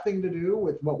absolutely nothing to do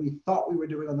with what we thought we were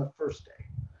doing on the first day.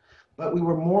 But we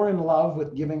were more in love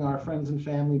with giving our friends and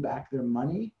family back their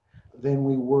money than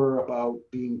we were about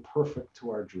being perfect to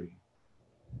our dream.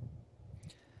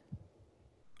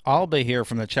 Alba here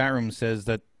from the chat room says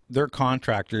that their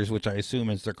contractors, which I assume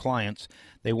is their clients,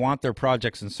 they want their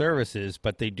projects and services,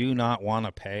 but they do not want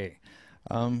to pay.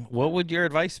 What would your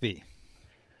advice be?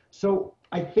 So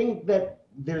I think that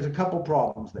there's a couple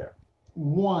problems there.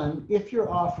 One, if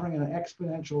you're offering an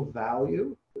exponential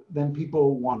value, then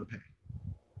people want to pay,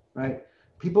 right?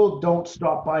 People don't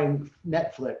stop buying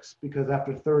Netflix because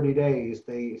after 30 days,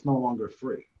 it's no longer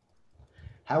free.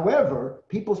 However,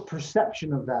 people's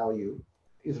perception of value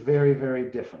is very, very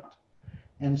different.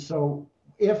 And so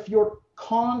if your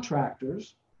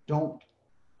contractors don't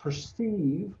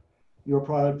perceive your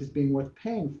product as being worth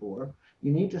paying for,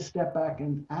 you need to step back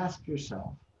and ask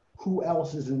yourself, who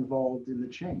else is involved in the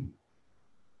chain?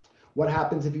 What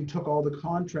happens if you took all the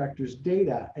contractors'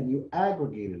 data and you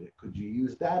aggregated it? Could you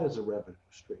use that as a revenue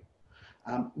stream?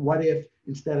 What if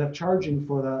instead of charging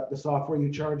for the software, you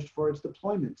charged for its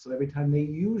deployment? So every time they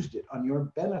used it on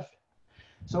your benefit.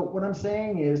 So what I'm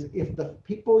saying is, if the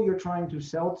people you're trying to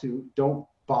sell to don't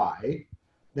buy,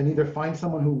 then either find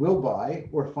someone who will buy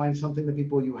or find something that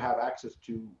people you have access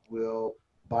to will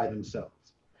buy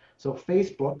themselves. So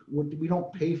Facebook, we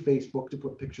don't pay Facebook to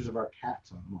put pictures of our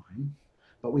cats online,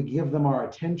 but we give them our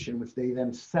attention, which they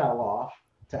then sell off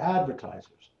to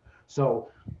advertisers. So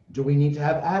do we need to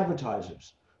have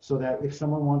advertisers so that if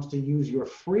someone wants to use your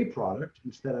free product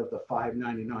instead of the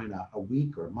 $5.99 a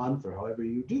week or a month or however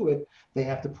you do it, they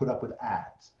have to put up with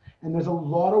ads? And there's a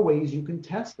lot of ways you can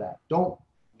test that. Don't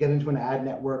get into an ad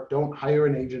network. Don't hire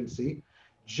an agency.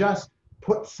 Just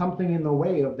put something in the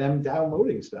way of them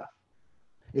downloading stuff.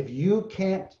 If you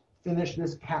can't finish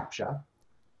this CAPTCHA,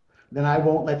 then I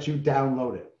won't let you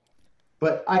download it.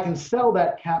 But I can sell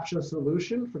that CAPTCHA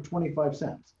solution for 25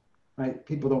 cents, right?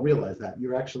 People don't realize that.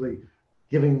 You're actually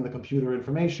giving the computer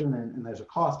information, and there's a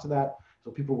cost to that,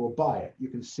 so people will buy it. You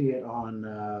can see it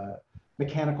on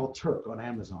Mechanical Turk on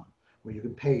Amazon, where you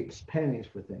can pay pennies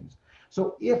for things.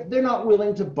 So if they're not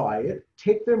willing to buy it,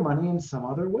 take their money in some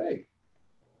other way.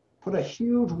 Put a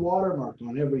huge watermark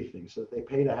on everything so that they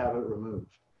pay to have it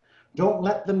removed. Don't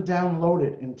let them download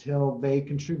it until they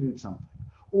contribute something.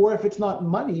 Or if it's not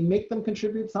money, make them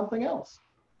contribute something else.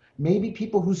 Maybe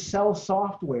people who sell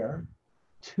software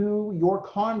to your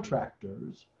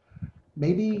contractors,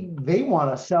 maybe they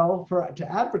want to sell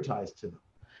to advertise to them.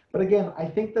 But again, I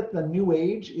think that the new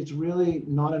age, it's really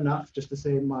not enough just to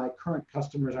say my current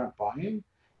customers aren't buying.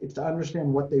 It's to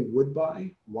understand what they would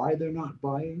buy, why they're not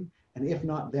buying, and if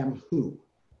not them, who.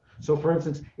 So for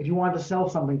instance, if you wanted to sell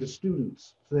something to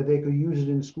students so that they could use it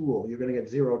in school, you're going to get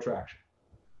zero traction.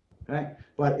 Okay?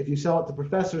 But if you sell it to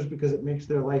professors because it makes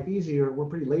their life easier, we're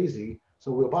pretty lazy,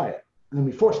 so we'll buy it. And then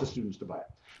we force the students to buy it.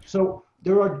 So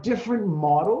there are different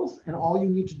models, and all you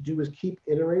need to do is keep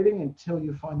iterating until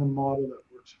you find the model that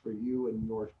works for you and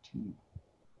your team.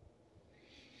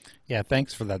 Yeah,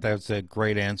 thanks for that. That's a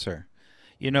great answer.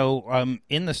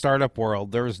 In the startup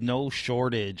world, there's no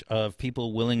shortage of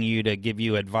people willing you to give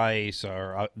you advice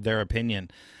or their opinion.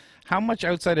 How much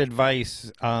outside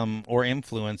advice or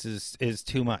influence is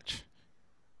too much?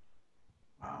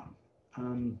 Wow.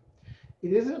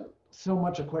 It isn't so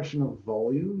much a question of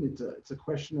volume. It's a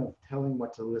question of telling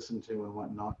what to listen to and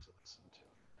what not to listen to.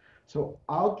 So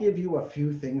I'll give you a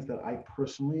few things that I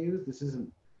personally use. This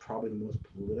isn't probably the most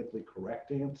politically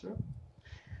correct answer,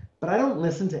 but I don't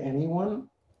listen to anyone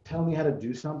tell me how to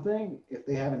do something if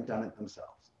they haven't done it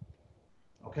themselves.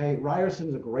 Okay, Ryerson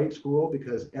is a great school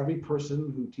because every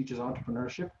person who teaches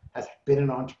entrepreneurship has been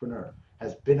an entrepreneur,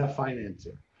 has been a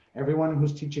financier. Everyone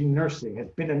who's teaching nursing has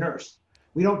been a nurse.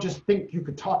 We don't just think you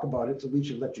could talk about it, so we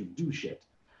should let you do shit.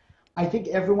 I think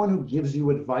everyone who gives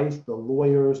you advice, the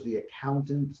lawyers, the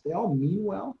accountants, they all mean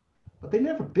well, but they've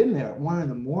never been there at 1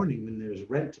 a.m. when there's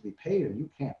rent to be paid and you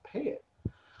can't pay it.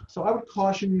 So I would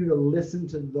caution you to listen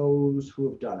to those who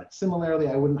have done it. Similarly,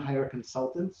 I wouldn't hire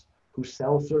consultants who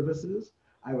sell services.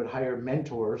 I would hire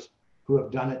mentors who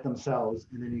have done it themselves,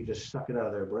 and then you just suck it out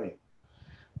of their brain.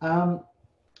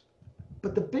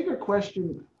 But the bigger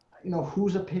question,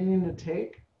 whose opinion to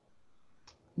take?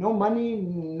 No money,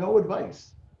 no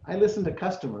advice. I listen to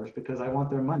customers because I want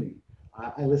their money.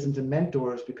 I listen to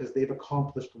mentors because they've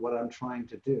accomplished what I'm trying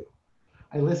to do.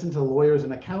 I listen to lawyers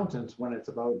and accountants when it's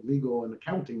about legal and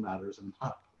accounting matters and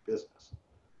not business.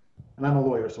 And I'm a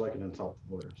lawyer, so I can insult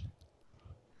the lawyers.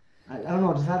 I don't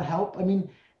know, does that help? I mean,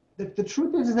 the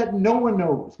truth is that no one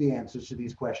knows the answers to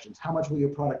these questions. How much will your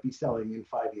product be selling in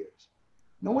 5 years?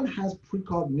 No one has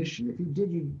precognition. If you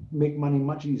did, you'd make money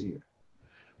much easier.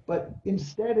 But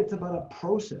instead, it's about a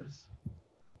process.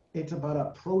 It's about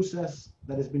a process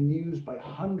that has been used by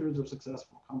hundreds of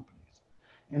successful companies.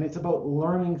 And it's about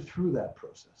learning through that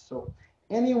process. So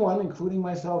anyone, including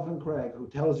myself and Craig, who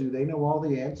tells you they know all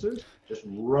the answers, just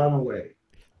run away.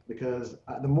 Because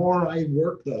the more I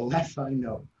work, the less I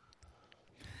know.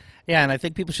 Yeah, and I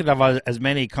think people should have as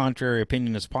many contrary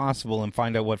opinions as possible and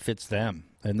find out what fits them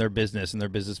and their business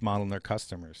model and their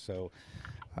customers. So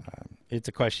it's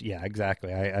a question. Yeah,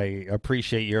 exactly. I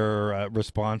appreciate your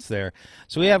response there.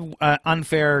 So we have an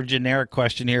unfair generic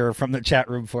question here from the chat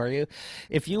room for you.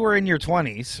 If you were in your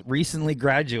 20s, recently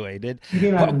graduated. You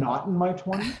mean I'm not in my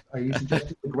 20s? Are you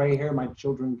suggesting the gray hair my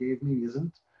children gave me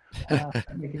isn't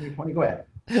making me 20? Go ahead.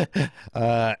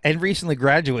 And recently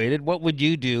graduated, what would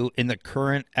you do in the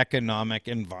current economic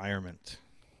environment?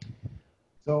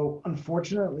 So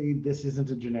unfortunately, this isn't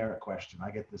a generic question.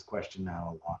 I get this question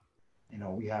now a lot.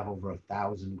 We have over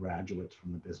 1,000 graduates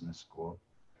from the business school,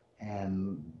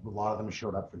 and a lot of them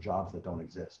showed up for jobs that don't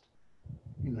exist.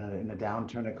 In a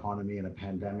downturn economy, in a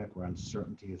pandemic where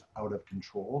uncertainty is out of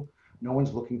control, no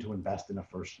one's looking to invest in a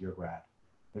first-year grad.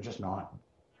 They're just not,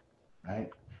 right?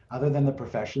 Other than the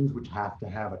professions which have to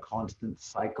have a constant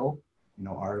cycle,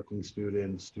 articling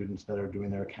students, students that are doing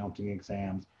their accounting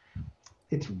exams,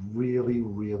 it's really,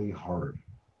 really hard.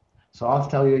 So I'll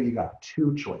tell you, you got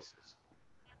two choices.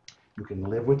 You can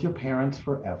live with your parents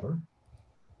forever,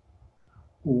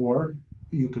 or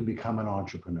you can become an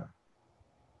entrepreneur.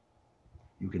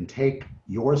 You can take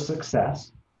your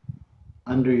success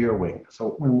under your wing.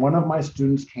 So when one of my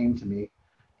students came to me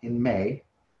in May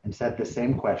and said the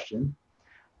same question,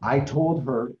 I told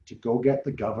her to go get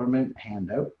the government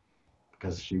handout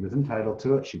because she was entitled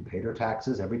to it. She paid her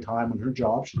taxes every time on her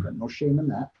job. She's got no shame in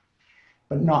that.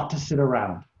 but not to sit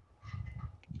around,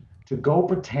 to go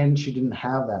pretend she didn't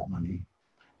have that money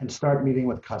and start meeting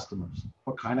with customers.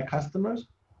 What kind of customers?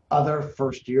 Other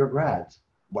first-year grads.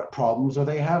 What problems are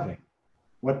they having?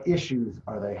 What issues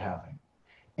are they having?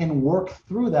 And work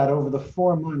through that over the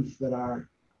 4 months that our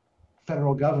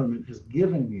federal government has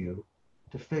given you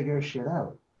to figure shit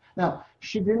out. Now,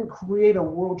 she didn't create a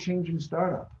world-changing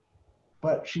startup,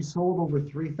 but she sold over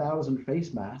 3,000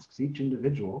 face masks, each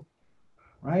individual,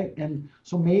 right? And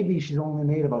so maybe she's only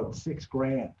made about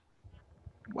 $6,000.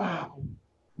 Wow,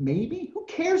 maybe? Who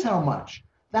cares how much?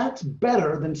 That's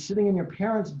better than sitting in your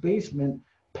parents' basement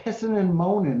pissing and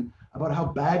moaning about how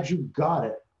bad you got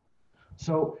it.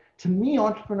 So to me,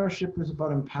 entrepreneurship is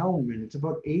about empowerment. It's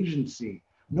about agency.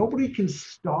 Nobody can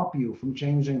stop you from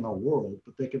changing the world,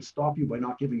 but they can stop you by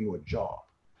not giving you a job.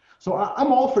 So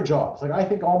I'm all for jobs. Like I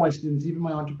think all my students, even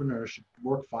my entrepreneurs, should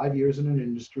work 5 years in an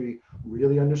industry,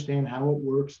 really understand how it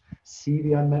works, see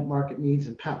the unmet market needs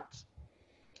and pounce.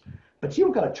 But you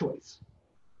don't got a choice.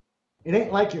 It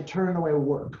ain't like you're turning away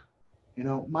work. You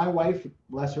know, my wife,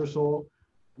 bless her soul,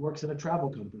 works at a travel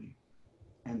company,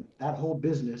 and that whole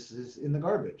business is in the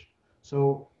garbage.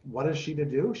 So what is she to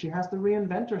do? She has to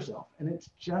reinvent herself, and it's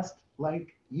just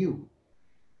like you.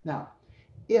 Now,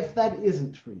 if that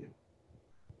isn't for you,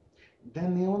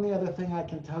 then the only other thing I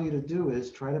can tell you to do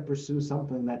is try to pursue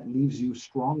something that leaves you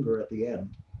stronger at the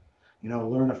end. You know,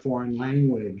 learn a foreign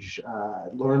language,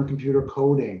 learn computer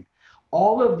coding.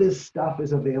 All of this stuff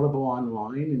is available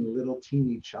online in little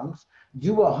teeny chunks.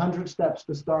 Do 100 steps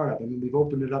to startup. I mean, we've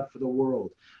opened it up for the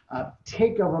world.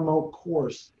 Take a remote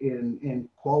course in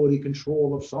quality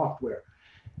control of software.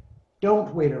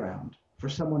 Don't wait around for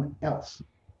someone else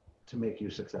to make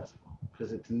you successful,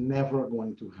 because it's never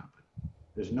going to happen.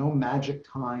 There's no magic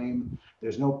time.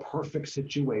 There's no perfect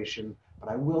situation. But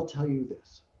I will tell you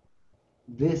this.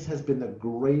 This has been the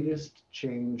greatest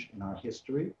change in our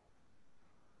history.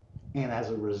 And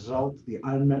as a result, the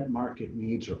unmet market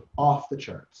needs are off the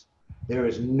charts. There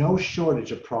is no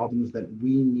shortage of problems that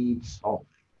we need solving.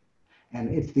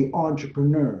 And it's the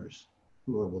entrepreneurs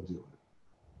who will do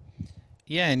it.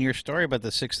 Yeah, and your story about the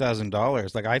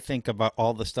 $6,000, like I think about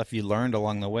all the stuff you learned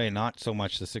along the way, not so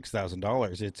much the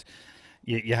 $6,000. It's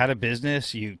you had a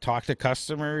business, you talked to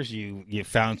customers, you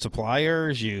found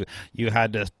suppliers, you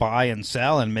had to buy and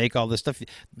sell and make all this stuff.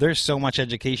 There's so much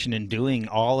education in doing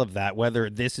all of that, whether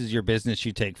this is your business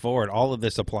you take forward. All of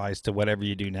this applies to whatever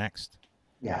you do next.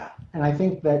 Yeah, and I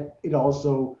think that it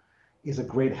also is a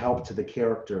great help to the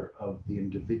character of the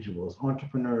individuals.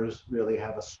 Entrepreneurs really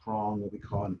have a strong, what we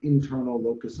call an internal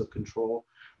locus of control.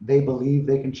 They believe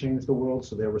they can change the world,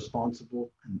 so they're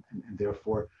responsible, and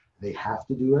therefore they have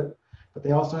to do it. But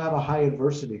they also have a high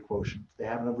adversity quotient. They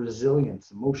have a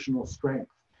resilience, emotional strength.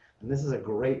 And this is a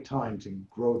great time to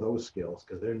grow those skills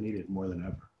because they're needed more than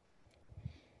ever.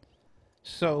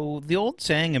 So the old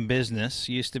saying in business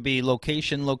used to be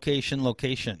location, location,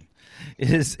 location.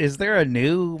 Is there a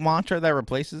new mantra that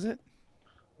replaces it?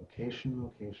 Location,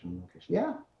 location, location.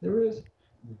 Yeah, there is.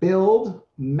 Build,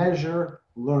 measure,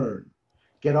 learn.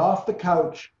 Get off the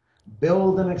couch,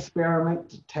 build an experiment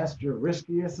to test your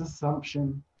riskiest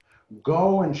assumption,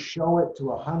 go and show it to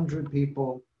 100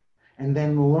 people, and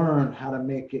then learn how to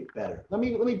make it better. Let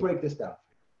me break this down.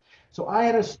 So I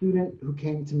had a student who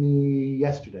came to me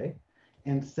yesterday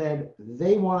and said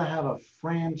they want to have a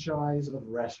franchise of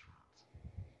restaurants.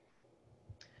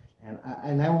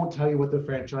 And I won't tell you what the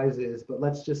franchise is, but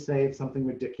let's just say it's something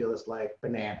ridiculous like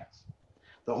bananas.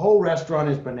 The whole restaurant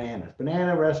is bananas.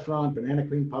 Banana restaurant, banana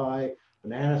cream pie,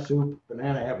 banana soup,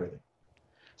 banana everything.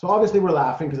 So obviously we're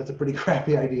laughing because that's a pretty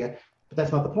crappy idea, but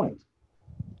that's not the point.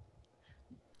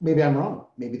 Maybe I'm wrong.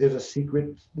 Maybe there's a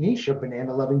secret niche of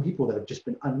banana-loving people that have just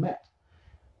been unmet.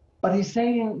 But he's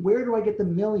saying, where do I get the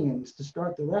millions to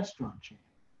start the restaurant chain?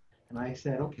 And I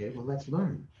said, okay, well, let's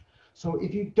learn. So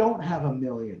if you don't have a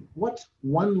million, what's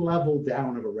one level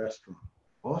down of a restaurant?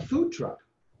 Well, a food truck.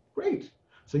 Great.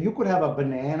 So you could have a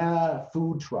banana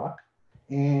food truck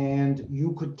and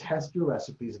you could test your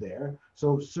recipes there.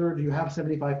 So, sir, do you have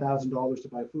 $75,000 to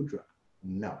buy a food truck?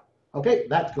 No. Okay,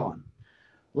 that's gone.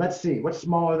 Let's see, what's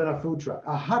smaller than a food truck?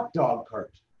 A hot dog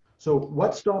cart. So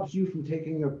what stops you from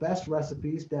taking your best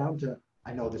recipes down to,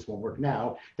 I know this won't work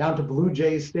now, down to Blue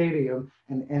Jays Stadium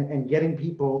and getting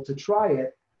people to try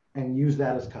it and use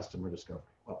that as customer discovery?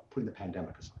 Well, putting the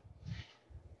pandemic aside.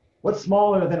 What's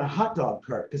smaller than a hot dog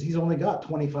cart? Because he's only got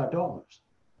 $25.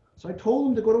 So I told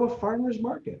him to go to a farmer's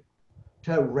market,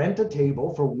 to rent a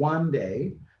table for one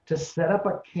day, to set up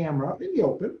a camera in the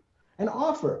open and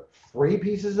offer free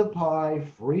pieces of pie,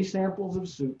 free samples of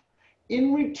soup.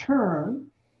 In return,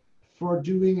 for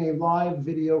doing a live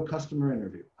video customer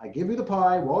interview. I give you the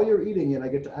pie. While you're eating it, I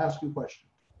get to ask you questions.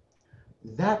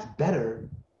 That's better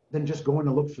than just going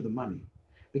to look for the money.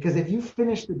 Because if you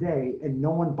finish the day and no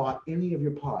one bought any of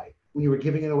your pie when you were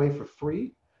giving it away for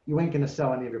free, you ain't going to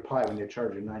sell any of your pie when you're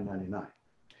charging $9.99.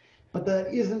 But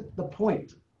that isn't the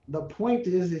point. The point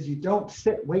is you don't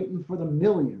sit waiting for the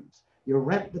millions. You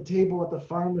rent the table at the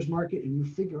farmer's market and you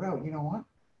figure out, you know what?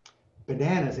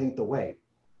 Bananas ain't the way.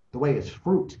 The way is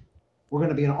fruit. We're going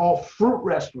to be an all fruit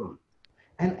restaurant.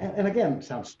 And again, it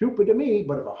sounds stupid to me,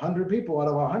 but if 100 people out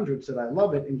of 100 said I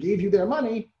love it and gave you their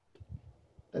money,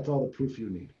 that's all the proof you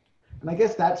need. And I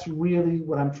guess that's really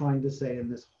what I'm trying to say in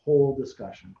this whole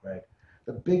discussion, Craig.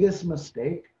 The biggest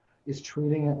mistake is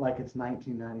treating it like it's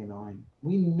 1999.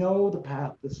 We know the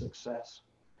path to success.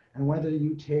 And whether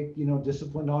you take,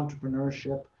 disciplined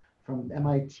entrepreneurship from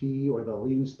MIT or the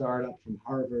lean startup from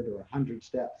Harvard or 100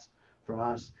 steps from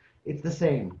us, it's the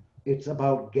same. It's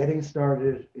about getting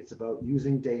started. It's about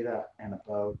using data and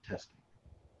about testing.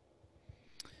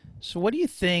 So, what do you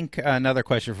think? Another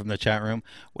question from the chat room.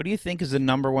 What do you think is the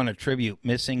number one attribute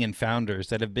missing in founders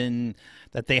that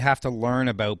they have to learn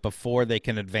about before they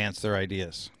can advance their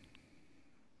ideas?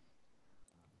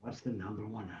 What's the number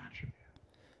one attribute?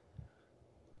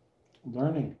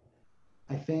 Learning.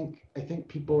 I think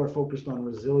people are focused on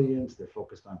resilience. They're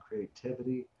focused on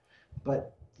creativity,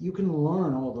 but you can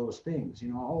learn all those things.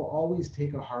 I'll always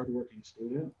take a hardworking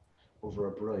student over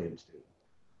a brilliant student,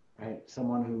 right?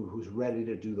 Someone who's ready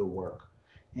to do the work.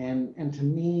 And to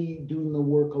me, doing the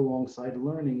work alongside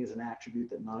learning is an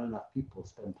attribute that not enough people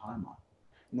spend time on.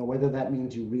 Whether that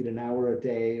means you read an hour a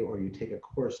day or you take a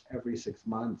course every 6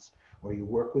 months or you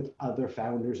work with other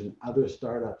founders and other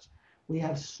startups, we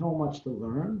have so much to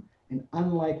learn. And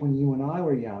unlike when you and I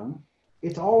were young,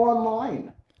 it's all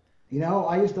online.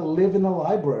 I used to live in the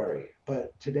library,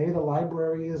 but today the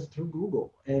library is through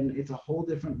Google and it's a whole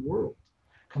different world.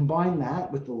 Combine that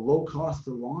with the low cost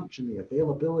to launch and the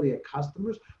availability of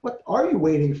customers. What are you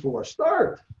waiting for?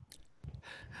 Start.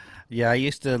 Yeah, I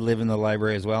used to live in the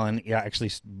library as well, and yeah,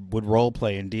 actually would role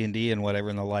play in D&D and whatever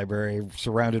in the library,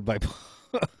 surrounded by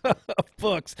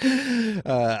books. We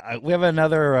have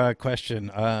another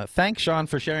question. Thanks, Sean,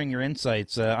 for sharing your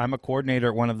insights. I'm a coordinator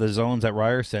at one of the zones at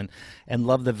Ryerson and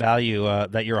love the value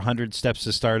that your 100 Steps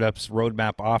to Startups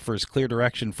roadmap offers clear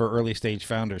direction for early stage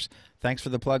founders. Thanks for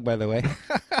the plug, by the way.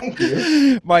 Thank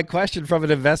you. My question from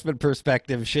an investment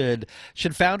perspective, should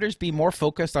founders be more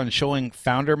focused on showing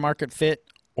founder market fit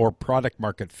or product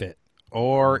market fit?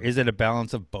 Or is it a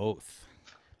balance of both?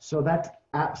 So that's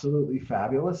absolutely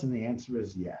fabulous. And the answer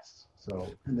is yes.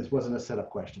 And this wasn't a setup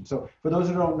question. So for those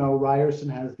who don't know, Ryerson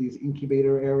has these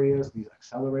incubator areas, these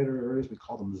accelerator areas. We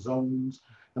call them zones.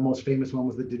 The most famous one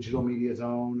was the digital media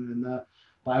zone and the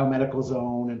biomedical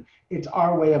zone. And it's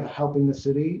our way of helping the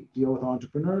city deal with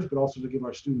entrepreneurs, but also to give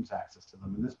our students access to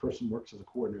them. And this person works as a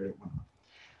coordinator at one of them.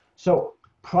 So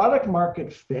product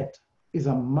market fit is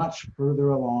a much further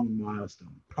along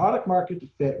milestone. Product market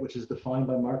fit, which is defined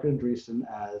by Mark Andreessen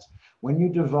as when you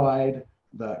divide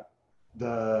the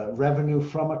revenue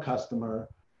from a customer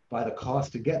by the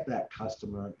cost to get that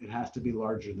customer, it has to be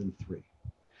larger than 3.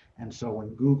 And so when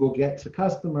Google gets a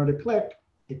customer to click,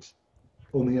 it's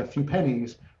only a few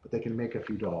pennies, but they can make a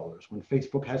few dollars. When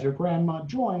Facebook has your grandma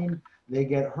join, they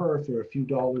get her for a few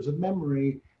dollars of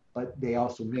memory, but they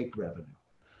also make revenue.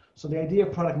 So the idea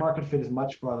of product market fit is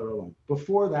much farther along.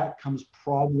 Before that comes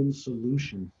problem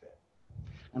solution fit.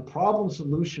 And problem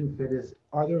solution fit is,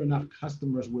 are there enough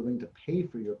customers willing to pay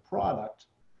for your product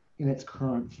in its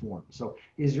current form? So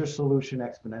is your solution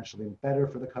exponentially better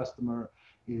for the customer?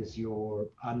 Is your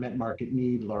unmet market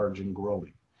need large and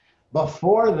growing?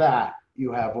 Before that,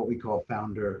 you have what we call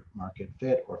founder market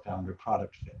fit or founder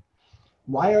product fit.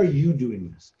 Why are you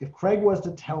doing this? If Craig was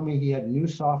to tell me he had new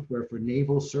software for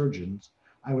naval surgeons,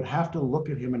 I would have to look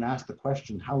at him and ask the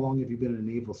question, how long have you been a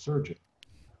naval surgeon?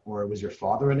 Or was your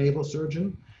father a naval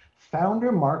surgeon?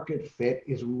 Founder market fit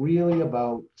is really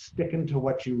about sticking to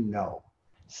what you know,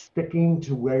 sticking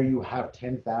to where you have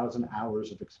 10,000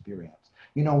 hours of experience.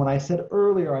 When I said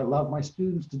earlier, I love my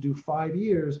students to do 5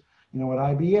 years, at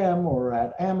IBM or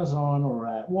at Amazon or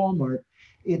at Walmart,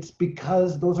 it's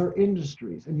because those are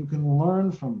industries and you can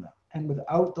learn from them. And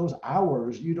without those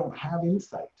hours, you don't have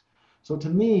insight. So to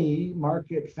me,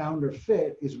 market founder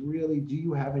fit is really, do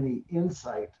you have any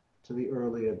insight to the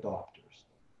early adopters?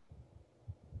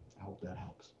 I hope that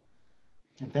helps.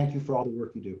 And thank you for all the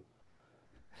work you do.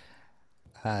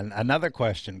 And another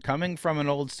question coming from an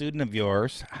old student of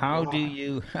yours: how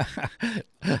do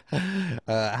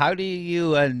Ah,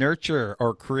 you nurture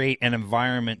or create an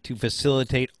environment to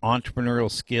facilitate entrepreneurial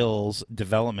skills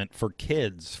development for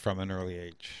kids from an early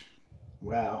age?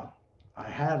 well, I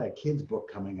had a kids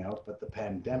book coming out, but the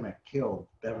pandemic killed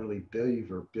Beverly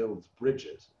Beaver Builds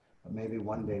Bridges. But maybe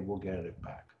one day we'll get it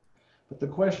back. But the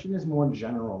question is more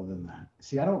general than that.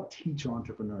 See, I don't teach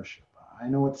entrepreneurship. I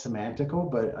know it's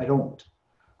semantical, but I don't.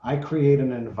 I create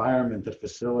an environment that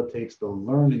facilitates the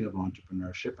learning of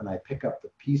entrepreneurship, and I pick up the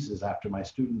pieces after my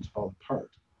students fall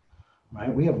apart.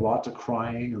 Right? We have lots of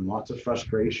crying and lots of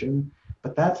frustration,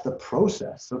 but that's the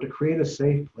process. So to create a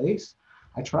safe place,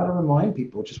 I try to remind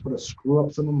people just what a screw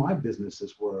up some of my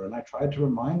businesses were. And I try to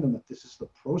remind them that this is the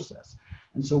process.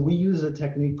 And so we use a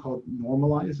technique called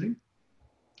normalizing.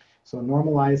 So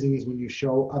normalizing is when you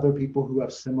show other people who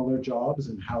have similar jobs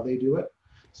and how they do it.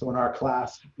 So in our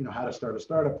class, how to start a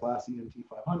startup class, EMT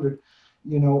 500,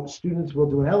 students will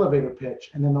do an elevator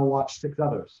pitch and then they'll watch 6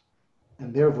 others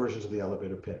and their versions of the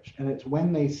elevator pitch. And it's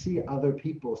when they see other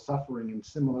people suffering in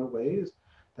similar ways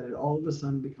that it all of a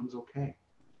sudden becomes okay.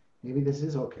 Maybe this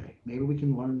is okay. Maybe we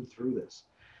can learn through this.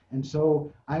 And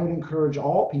so I would encourage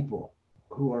all people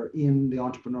who are in the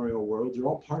entrepreneurial world, you're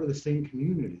all part of the same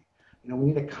community. We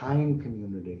need a kind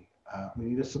community. We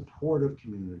need a supportive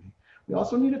community. We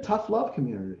also need a tough love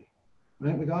community,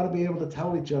 right? We got to be able to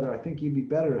tell each other, I think you'd be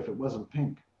better if it wasn't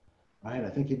pink, right? I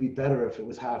think you'd be better if it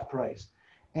was half price.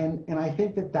 And I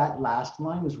think that last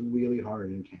line is really hard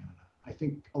in Canada. I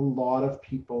think a lot of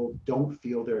people don't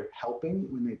feel they're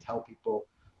helping when they tell people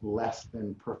less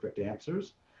than perfect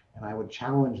answers. And I would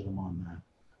challenge them on that.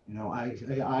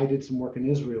 I did some work in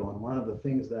Israel, and one of the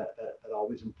things that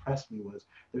always impressed me was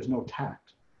there's no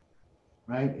tact,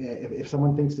 right? If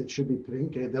someone thinks it should be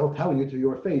pink, they'll tell you to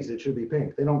your face it should be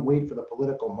pink. They don't wait for the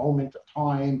political moment of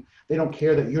time. They don't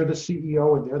care that you're the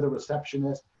CEO and they're the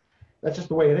receptionist. That's just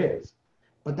the way it is.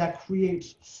 But that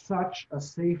creates such a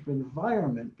safe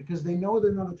environment because they know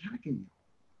they're not attacking you.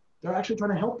 They're actually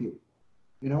trying to help you.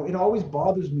 It always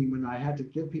bothers me when I had to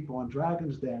give people on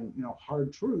Dragon's Den,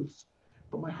 hard truths,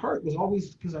 but my heart was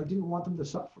always because I didn't want them to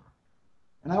suffer.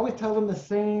 And I always tell them the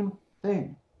same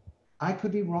thing. I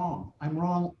could be wrong. I'm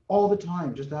wrong all the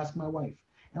time. Just ask my wife.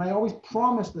 And I always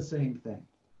promise the same thing.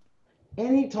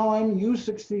 Anytime you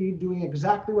succeed doing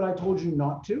exactly what I told you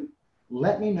not to,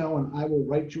 let me know and I will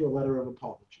write you a letter of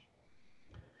apology.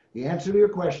 The answer to your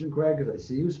question, Craig, because I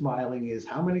see you smiling, is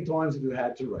how many times have you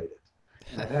had to write it?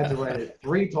 And I've had to write it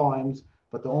 3 times,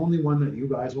 but the only one that you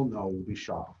guys will know will be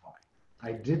Shopify.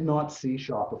 I did not see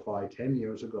Shopify 10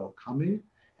 years ago coming,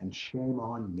 and shame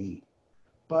on me.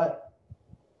 But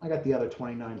I got the other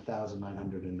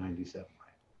 29,997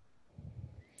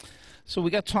 right. So we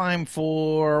got time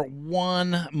for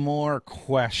one more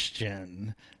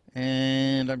question.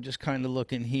 And I'm just kind of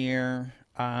looking here.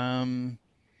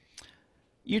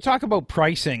 You talk about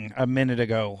pricing a minute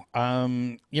ago,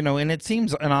 and it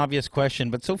seems an obvious question,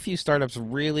 but so few startups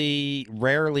really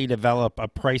rarely develop a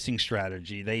pricing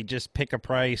strategy. They just pick a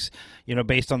price,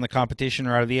 based on the competition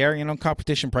or out of the air.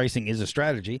 Competition pricing is a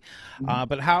strategy, Mm-hmm.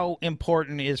 but how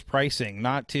important is pricing,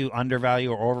 not to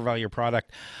undervalue or overvalue your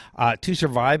product, to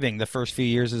surviving the first few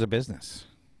years as a business?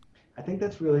 I think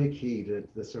that's really key to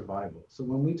the survival. So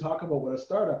when we talk about what a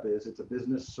startup is, it's a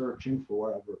business searching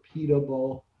for a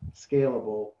repeatable,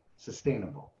 scalable,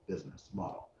 sustainable business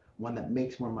model, one that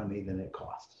makes more money than it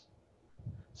costs.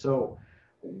 So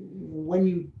when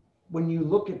you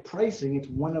look at pricing, it's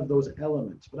one of those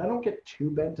elements. But I don't get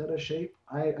too bent out of shape.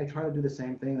 I try to do the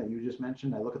same thing that you just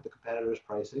mentioned. I look at the competitors'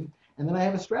 pricing, and then I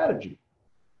have a strategy.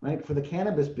 Right? For the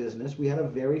cannabis business, we had a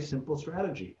very simple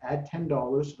strategy. Add $10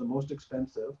 to the most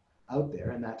expensive out there,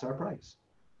 and that's our price.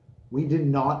 We did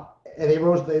not, they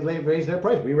raised their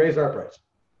price. We raised our price.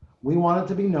 We wanted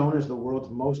to be known as the world's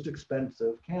most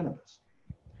expensive cannabis.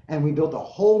 And we built a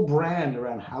whole brand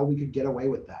around how we could get away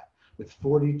with that, with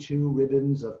 42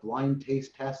 ribbons of blind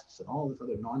taste tests and all this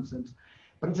other nonsense.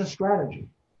 But it's a strategy.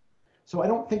 So I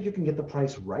don't think you can get the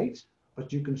price right,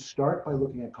 but you can start by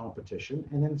looking at competition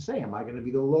and then say, am I going to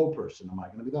be the low person? Am I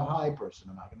going to be the high person?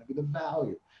 Am I going to be the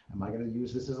value? Am I going to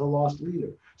use this as a lost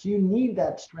leader? So you need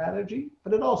that strategy,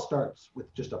 but it all starts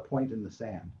with just a point in the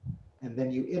sand, and then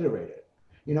you iterate it.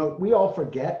 We all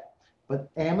forget, but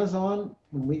Amazon,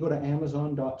 when we go to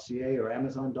amazon.ca or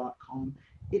amazon.com,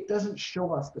 it doesn't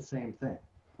show us the same thing.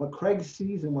 What Craig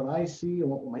sees and what I see and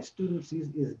what my student sees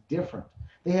is different.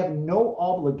 They have no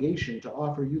obligation to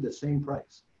offer you the same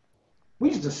price. We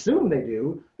just assume they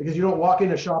do because you don't walk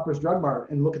into Shoppers Drug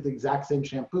Mart and look at the exact same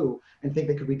shampoo and think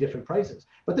they could be different prices.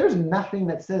 But there's nothing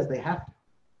that says they have to.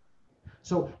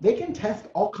 So they can test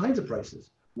all kinds of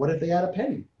prices. What if they add a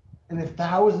penny? And if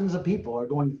thousands of people are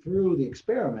going through the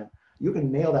experiment, you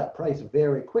can nail that price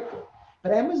very quickly.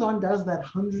 But Amazon does that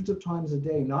hundreds of times a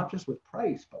day, not just with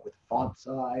price, but with font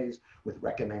size, with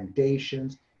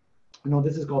recommendations.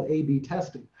 This is called A/B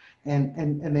testing,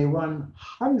 and they run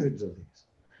hundreds of these.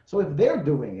 So if they're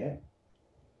doing it,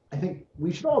 I think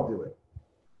we should all do it,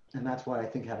 and that's why I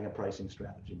think having a pricing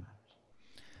strategy matters.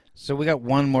 So we got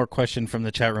one more question from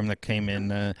the chat room that came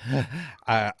in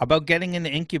about getting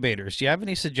into incubators. Do you have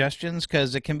any suggestions?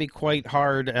 Because it can be quite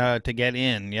hard to get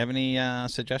in. Do you have any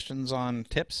suggestions on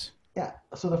tips? Yeah,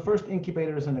 so the first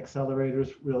incubators and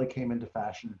accelerators really came into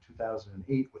fashion in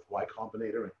 2008 with Y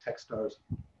Combinator and Techstars.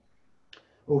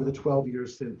 Over the 12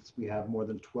 years since, we have more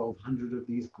than 1,200 of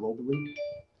these globally.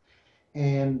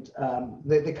 And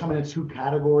they come into two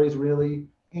categories, really.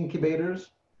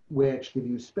 Incubators, which give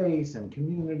you space and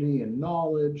community and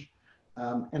knowledge,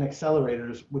 and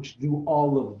accelerators, which do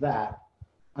all of that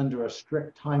under a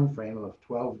strict time frame of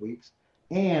 12 weeks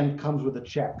and comes with a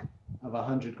check of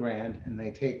 100 grand, and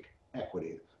they take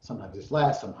equity. Sometimes it's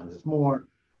less, sometimes it's more,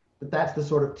 but that's the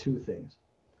sort of two things.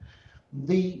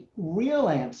 The real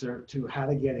answer to how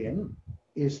to get in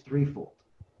is threefold.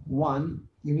 One,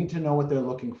 you need to know what they're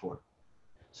looking for.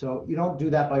 So you don't do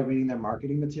that by reading their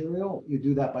marketing material. You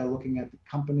do that by looking at the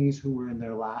companies who were in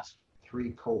their last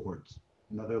three cohorts,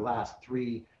 their last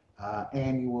three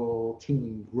annual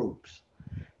team groups.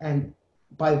 And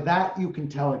by that, you can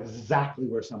tell exactly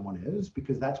where someone is,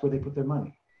 because that's where they put their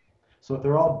money. So if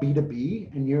they're all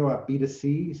B2B and you're a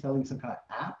B2C selling some kind of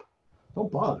app,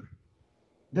 don't bother.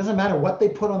 It doesn't matter what they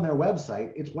put on their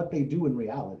website, it's what they do in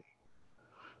reality.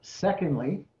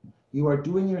 Secondly, you are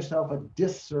doing yourself a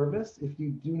disservice if you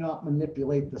do not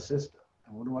manipulate the system.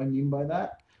 And what do I mean by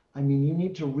that? I mean, you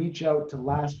need to reach out to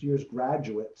last year's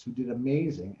graduates who did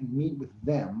amazing and meet with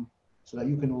them so that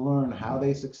you can learn how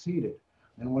they succeeded.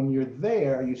 And when you're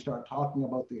there, you start talking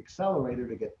about the accelerator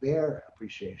to get their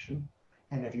appreciation.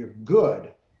 And if you're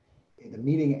good, the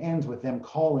meeting ends with them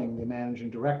calling the managing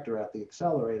director at the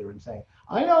accelerator and saying,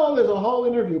 I know there's a whole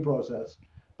interview process,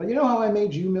 but you know how I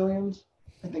made you millions?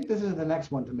 I think this is the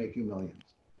next one to make you millions.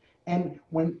 And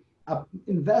when an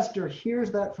investor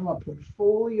hears that from a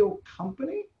portfolio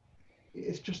company,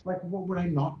 it's just like, what would I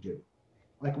not do?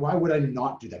 Like, why would I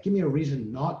not do that? Give me a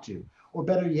reason not to. Or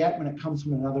better yet, when it comes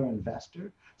from another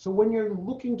investor. So when you're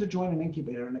looking to join an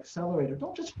incubator, an accelerator,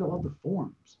 don't just fill out the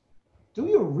forms. Do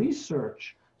your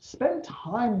research. Spend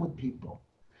time with people.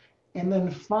 And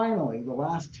then finally, the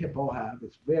last tip I'll have,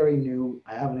 it's very new.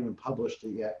 I haven't even published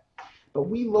it yet. But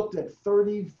we looked at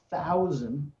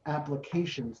 30,000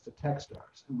 applications to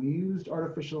Techstars. And we used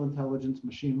artificial intelligence,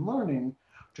 machine learning,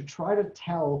 to try to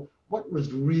tell what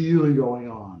was really going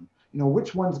on.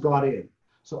 Which ones got in.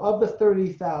 So of the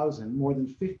 30,000, more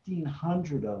than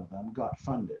 1,500 of them got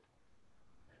funded.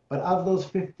 But of those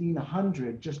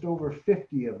 1,500, just over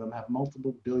 50 of them have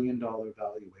multiple billion-dollar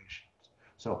valuations.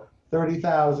 So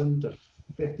 30,000 to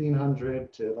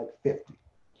 1,500 to like 50.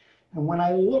 And when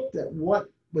I looked at what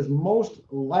was most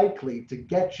likely to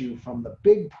get you from the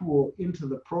big pool into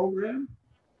the program,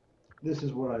 this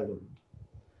is what I learned.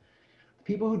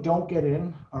 People who don't get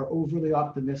in are overly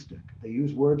optimistic. They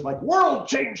use words like world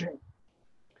changing.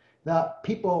 The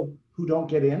people who don't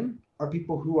get in are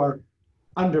people who are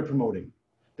under promoting.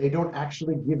 They don't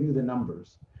actually give you the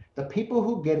numbers. The people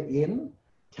who get in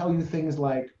tell you things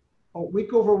like, oh,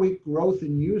 week over week growth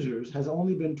in users has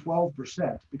only been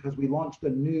 12% because we launched a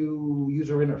new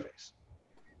user interface.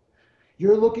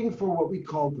 You're looking for what we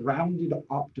call grounded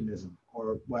optimism,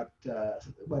 or what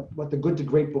the Good to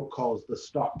Great book calls the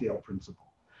Stockdale principle.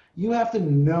 You have to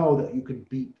know that you can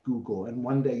beat Google and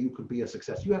one day you could be a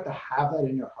success. You have to have that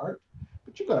in your heart.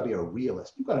 But you've got to be a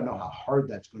realist. You've got to know how hard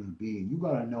that's going to be. You've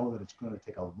got to know that it's going to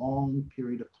take a long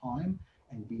period of time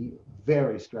and be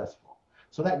very stressful.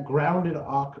 So that grounded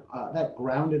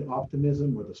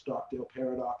optimism, or the Stockdale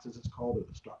paradox, as it's called, or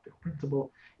the Stockdale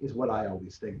principle, is what I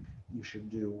always think you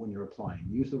should do when you're applying.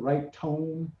 Use the right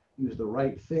tone, use the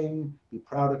right thing, be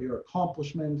proud of your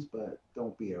accomplishments, but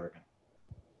don't be arrogant.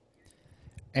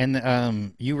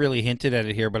 And you really hinted at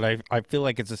it here, but I feel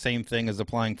like it's the same thing as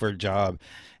applying for a job.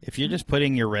 If you're just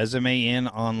putting your resume in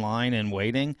online and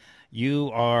waiting,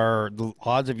 the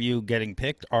odds of you getting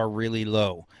picked are really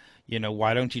low.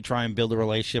 Why don't you try and build a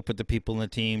relationship with the people in the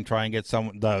team, try and get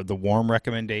the warm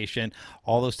recommendation,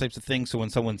 all those types of things. So when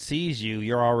someone sees you,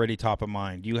 you're already top of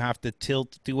mind. You have to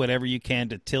do whatever you can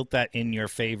to tilt that in your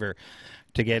favor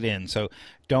to get in. So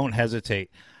don't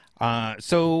hesitate.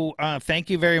 Thank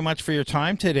you very much for your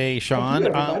time today, Sean.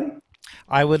 Thank you,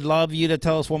 I would love you to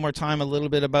tell us one more time a little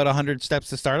bit about 100 Steps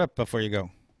to Startup before you go.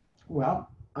 Well,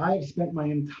 I've spent my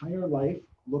entire life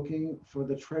looking for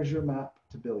the treasure map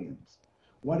to billions.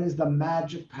 What is the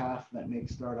magic path that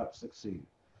makes startups succeed?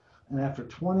 And after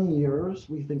 20 years,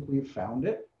 we think we've found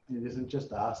it. It isn't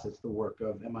just us, it's the work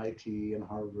of MIT and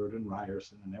Harvard and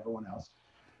Ryerson and everyone else.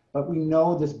 But we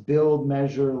know this build,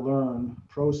 measure, learn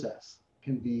process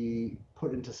can be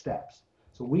put into steps.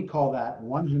 So we call that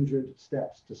 100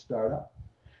 steps to startup.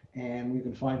 And you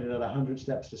can find it at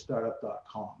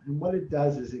 100stepstostartup.com. And what it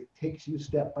does is it takes you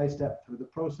step by step through the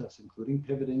process, including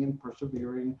pivoting and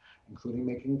persevering, including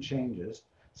making changes,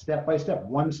 step by step.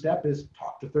 One step is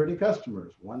talk to 30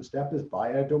 customers. One step is buy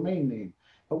a domain name.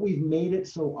 But we've made it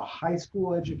so a high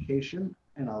school education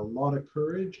and a lot of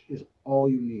courage is all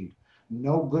you need.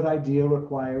 No good idea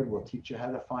required. We'll teach you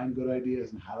how to find good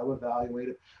ideas and how to evaluate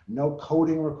it. No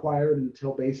coding required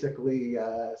until basically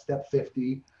step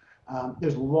 50.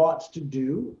 There's lots to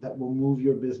do that will move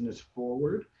your business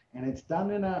forward. And it's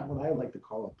done in a what I like to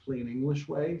call a plain English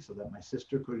way, so that my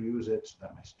sister could use it, so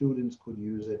that my students could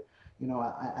use it.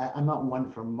 I'm not one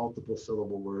for multiple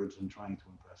syllable words and trying to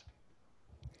impress people.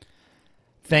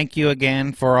 Thank you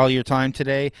again for all your time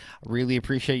today. I really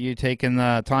appreciate you taking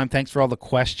the time. Thanks for all the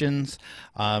questions,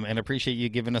 and appreciate you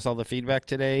giving us all the feedback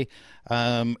today.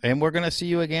 And we're going to see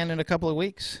you again in a couple of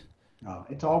weeks.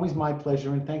 It's always my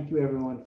pleasure, and thank you everyone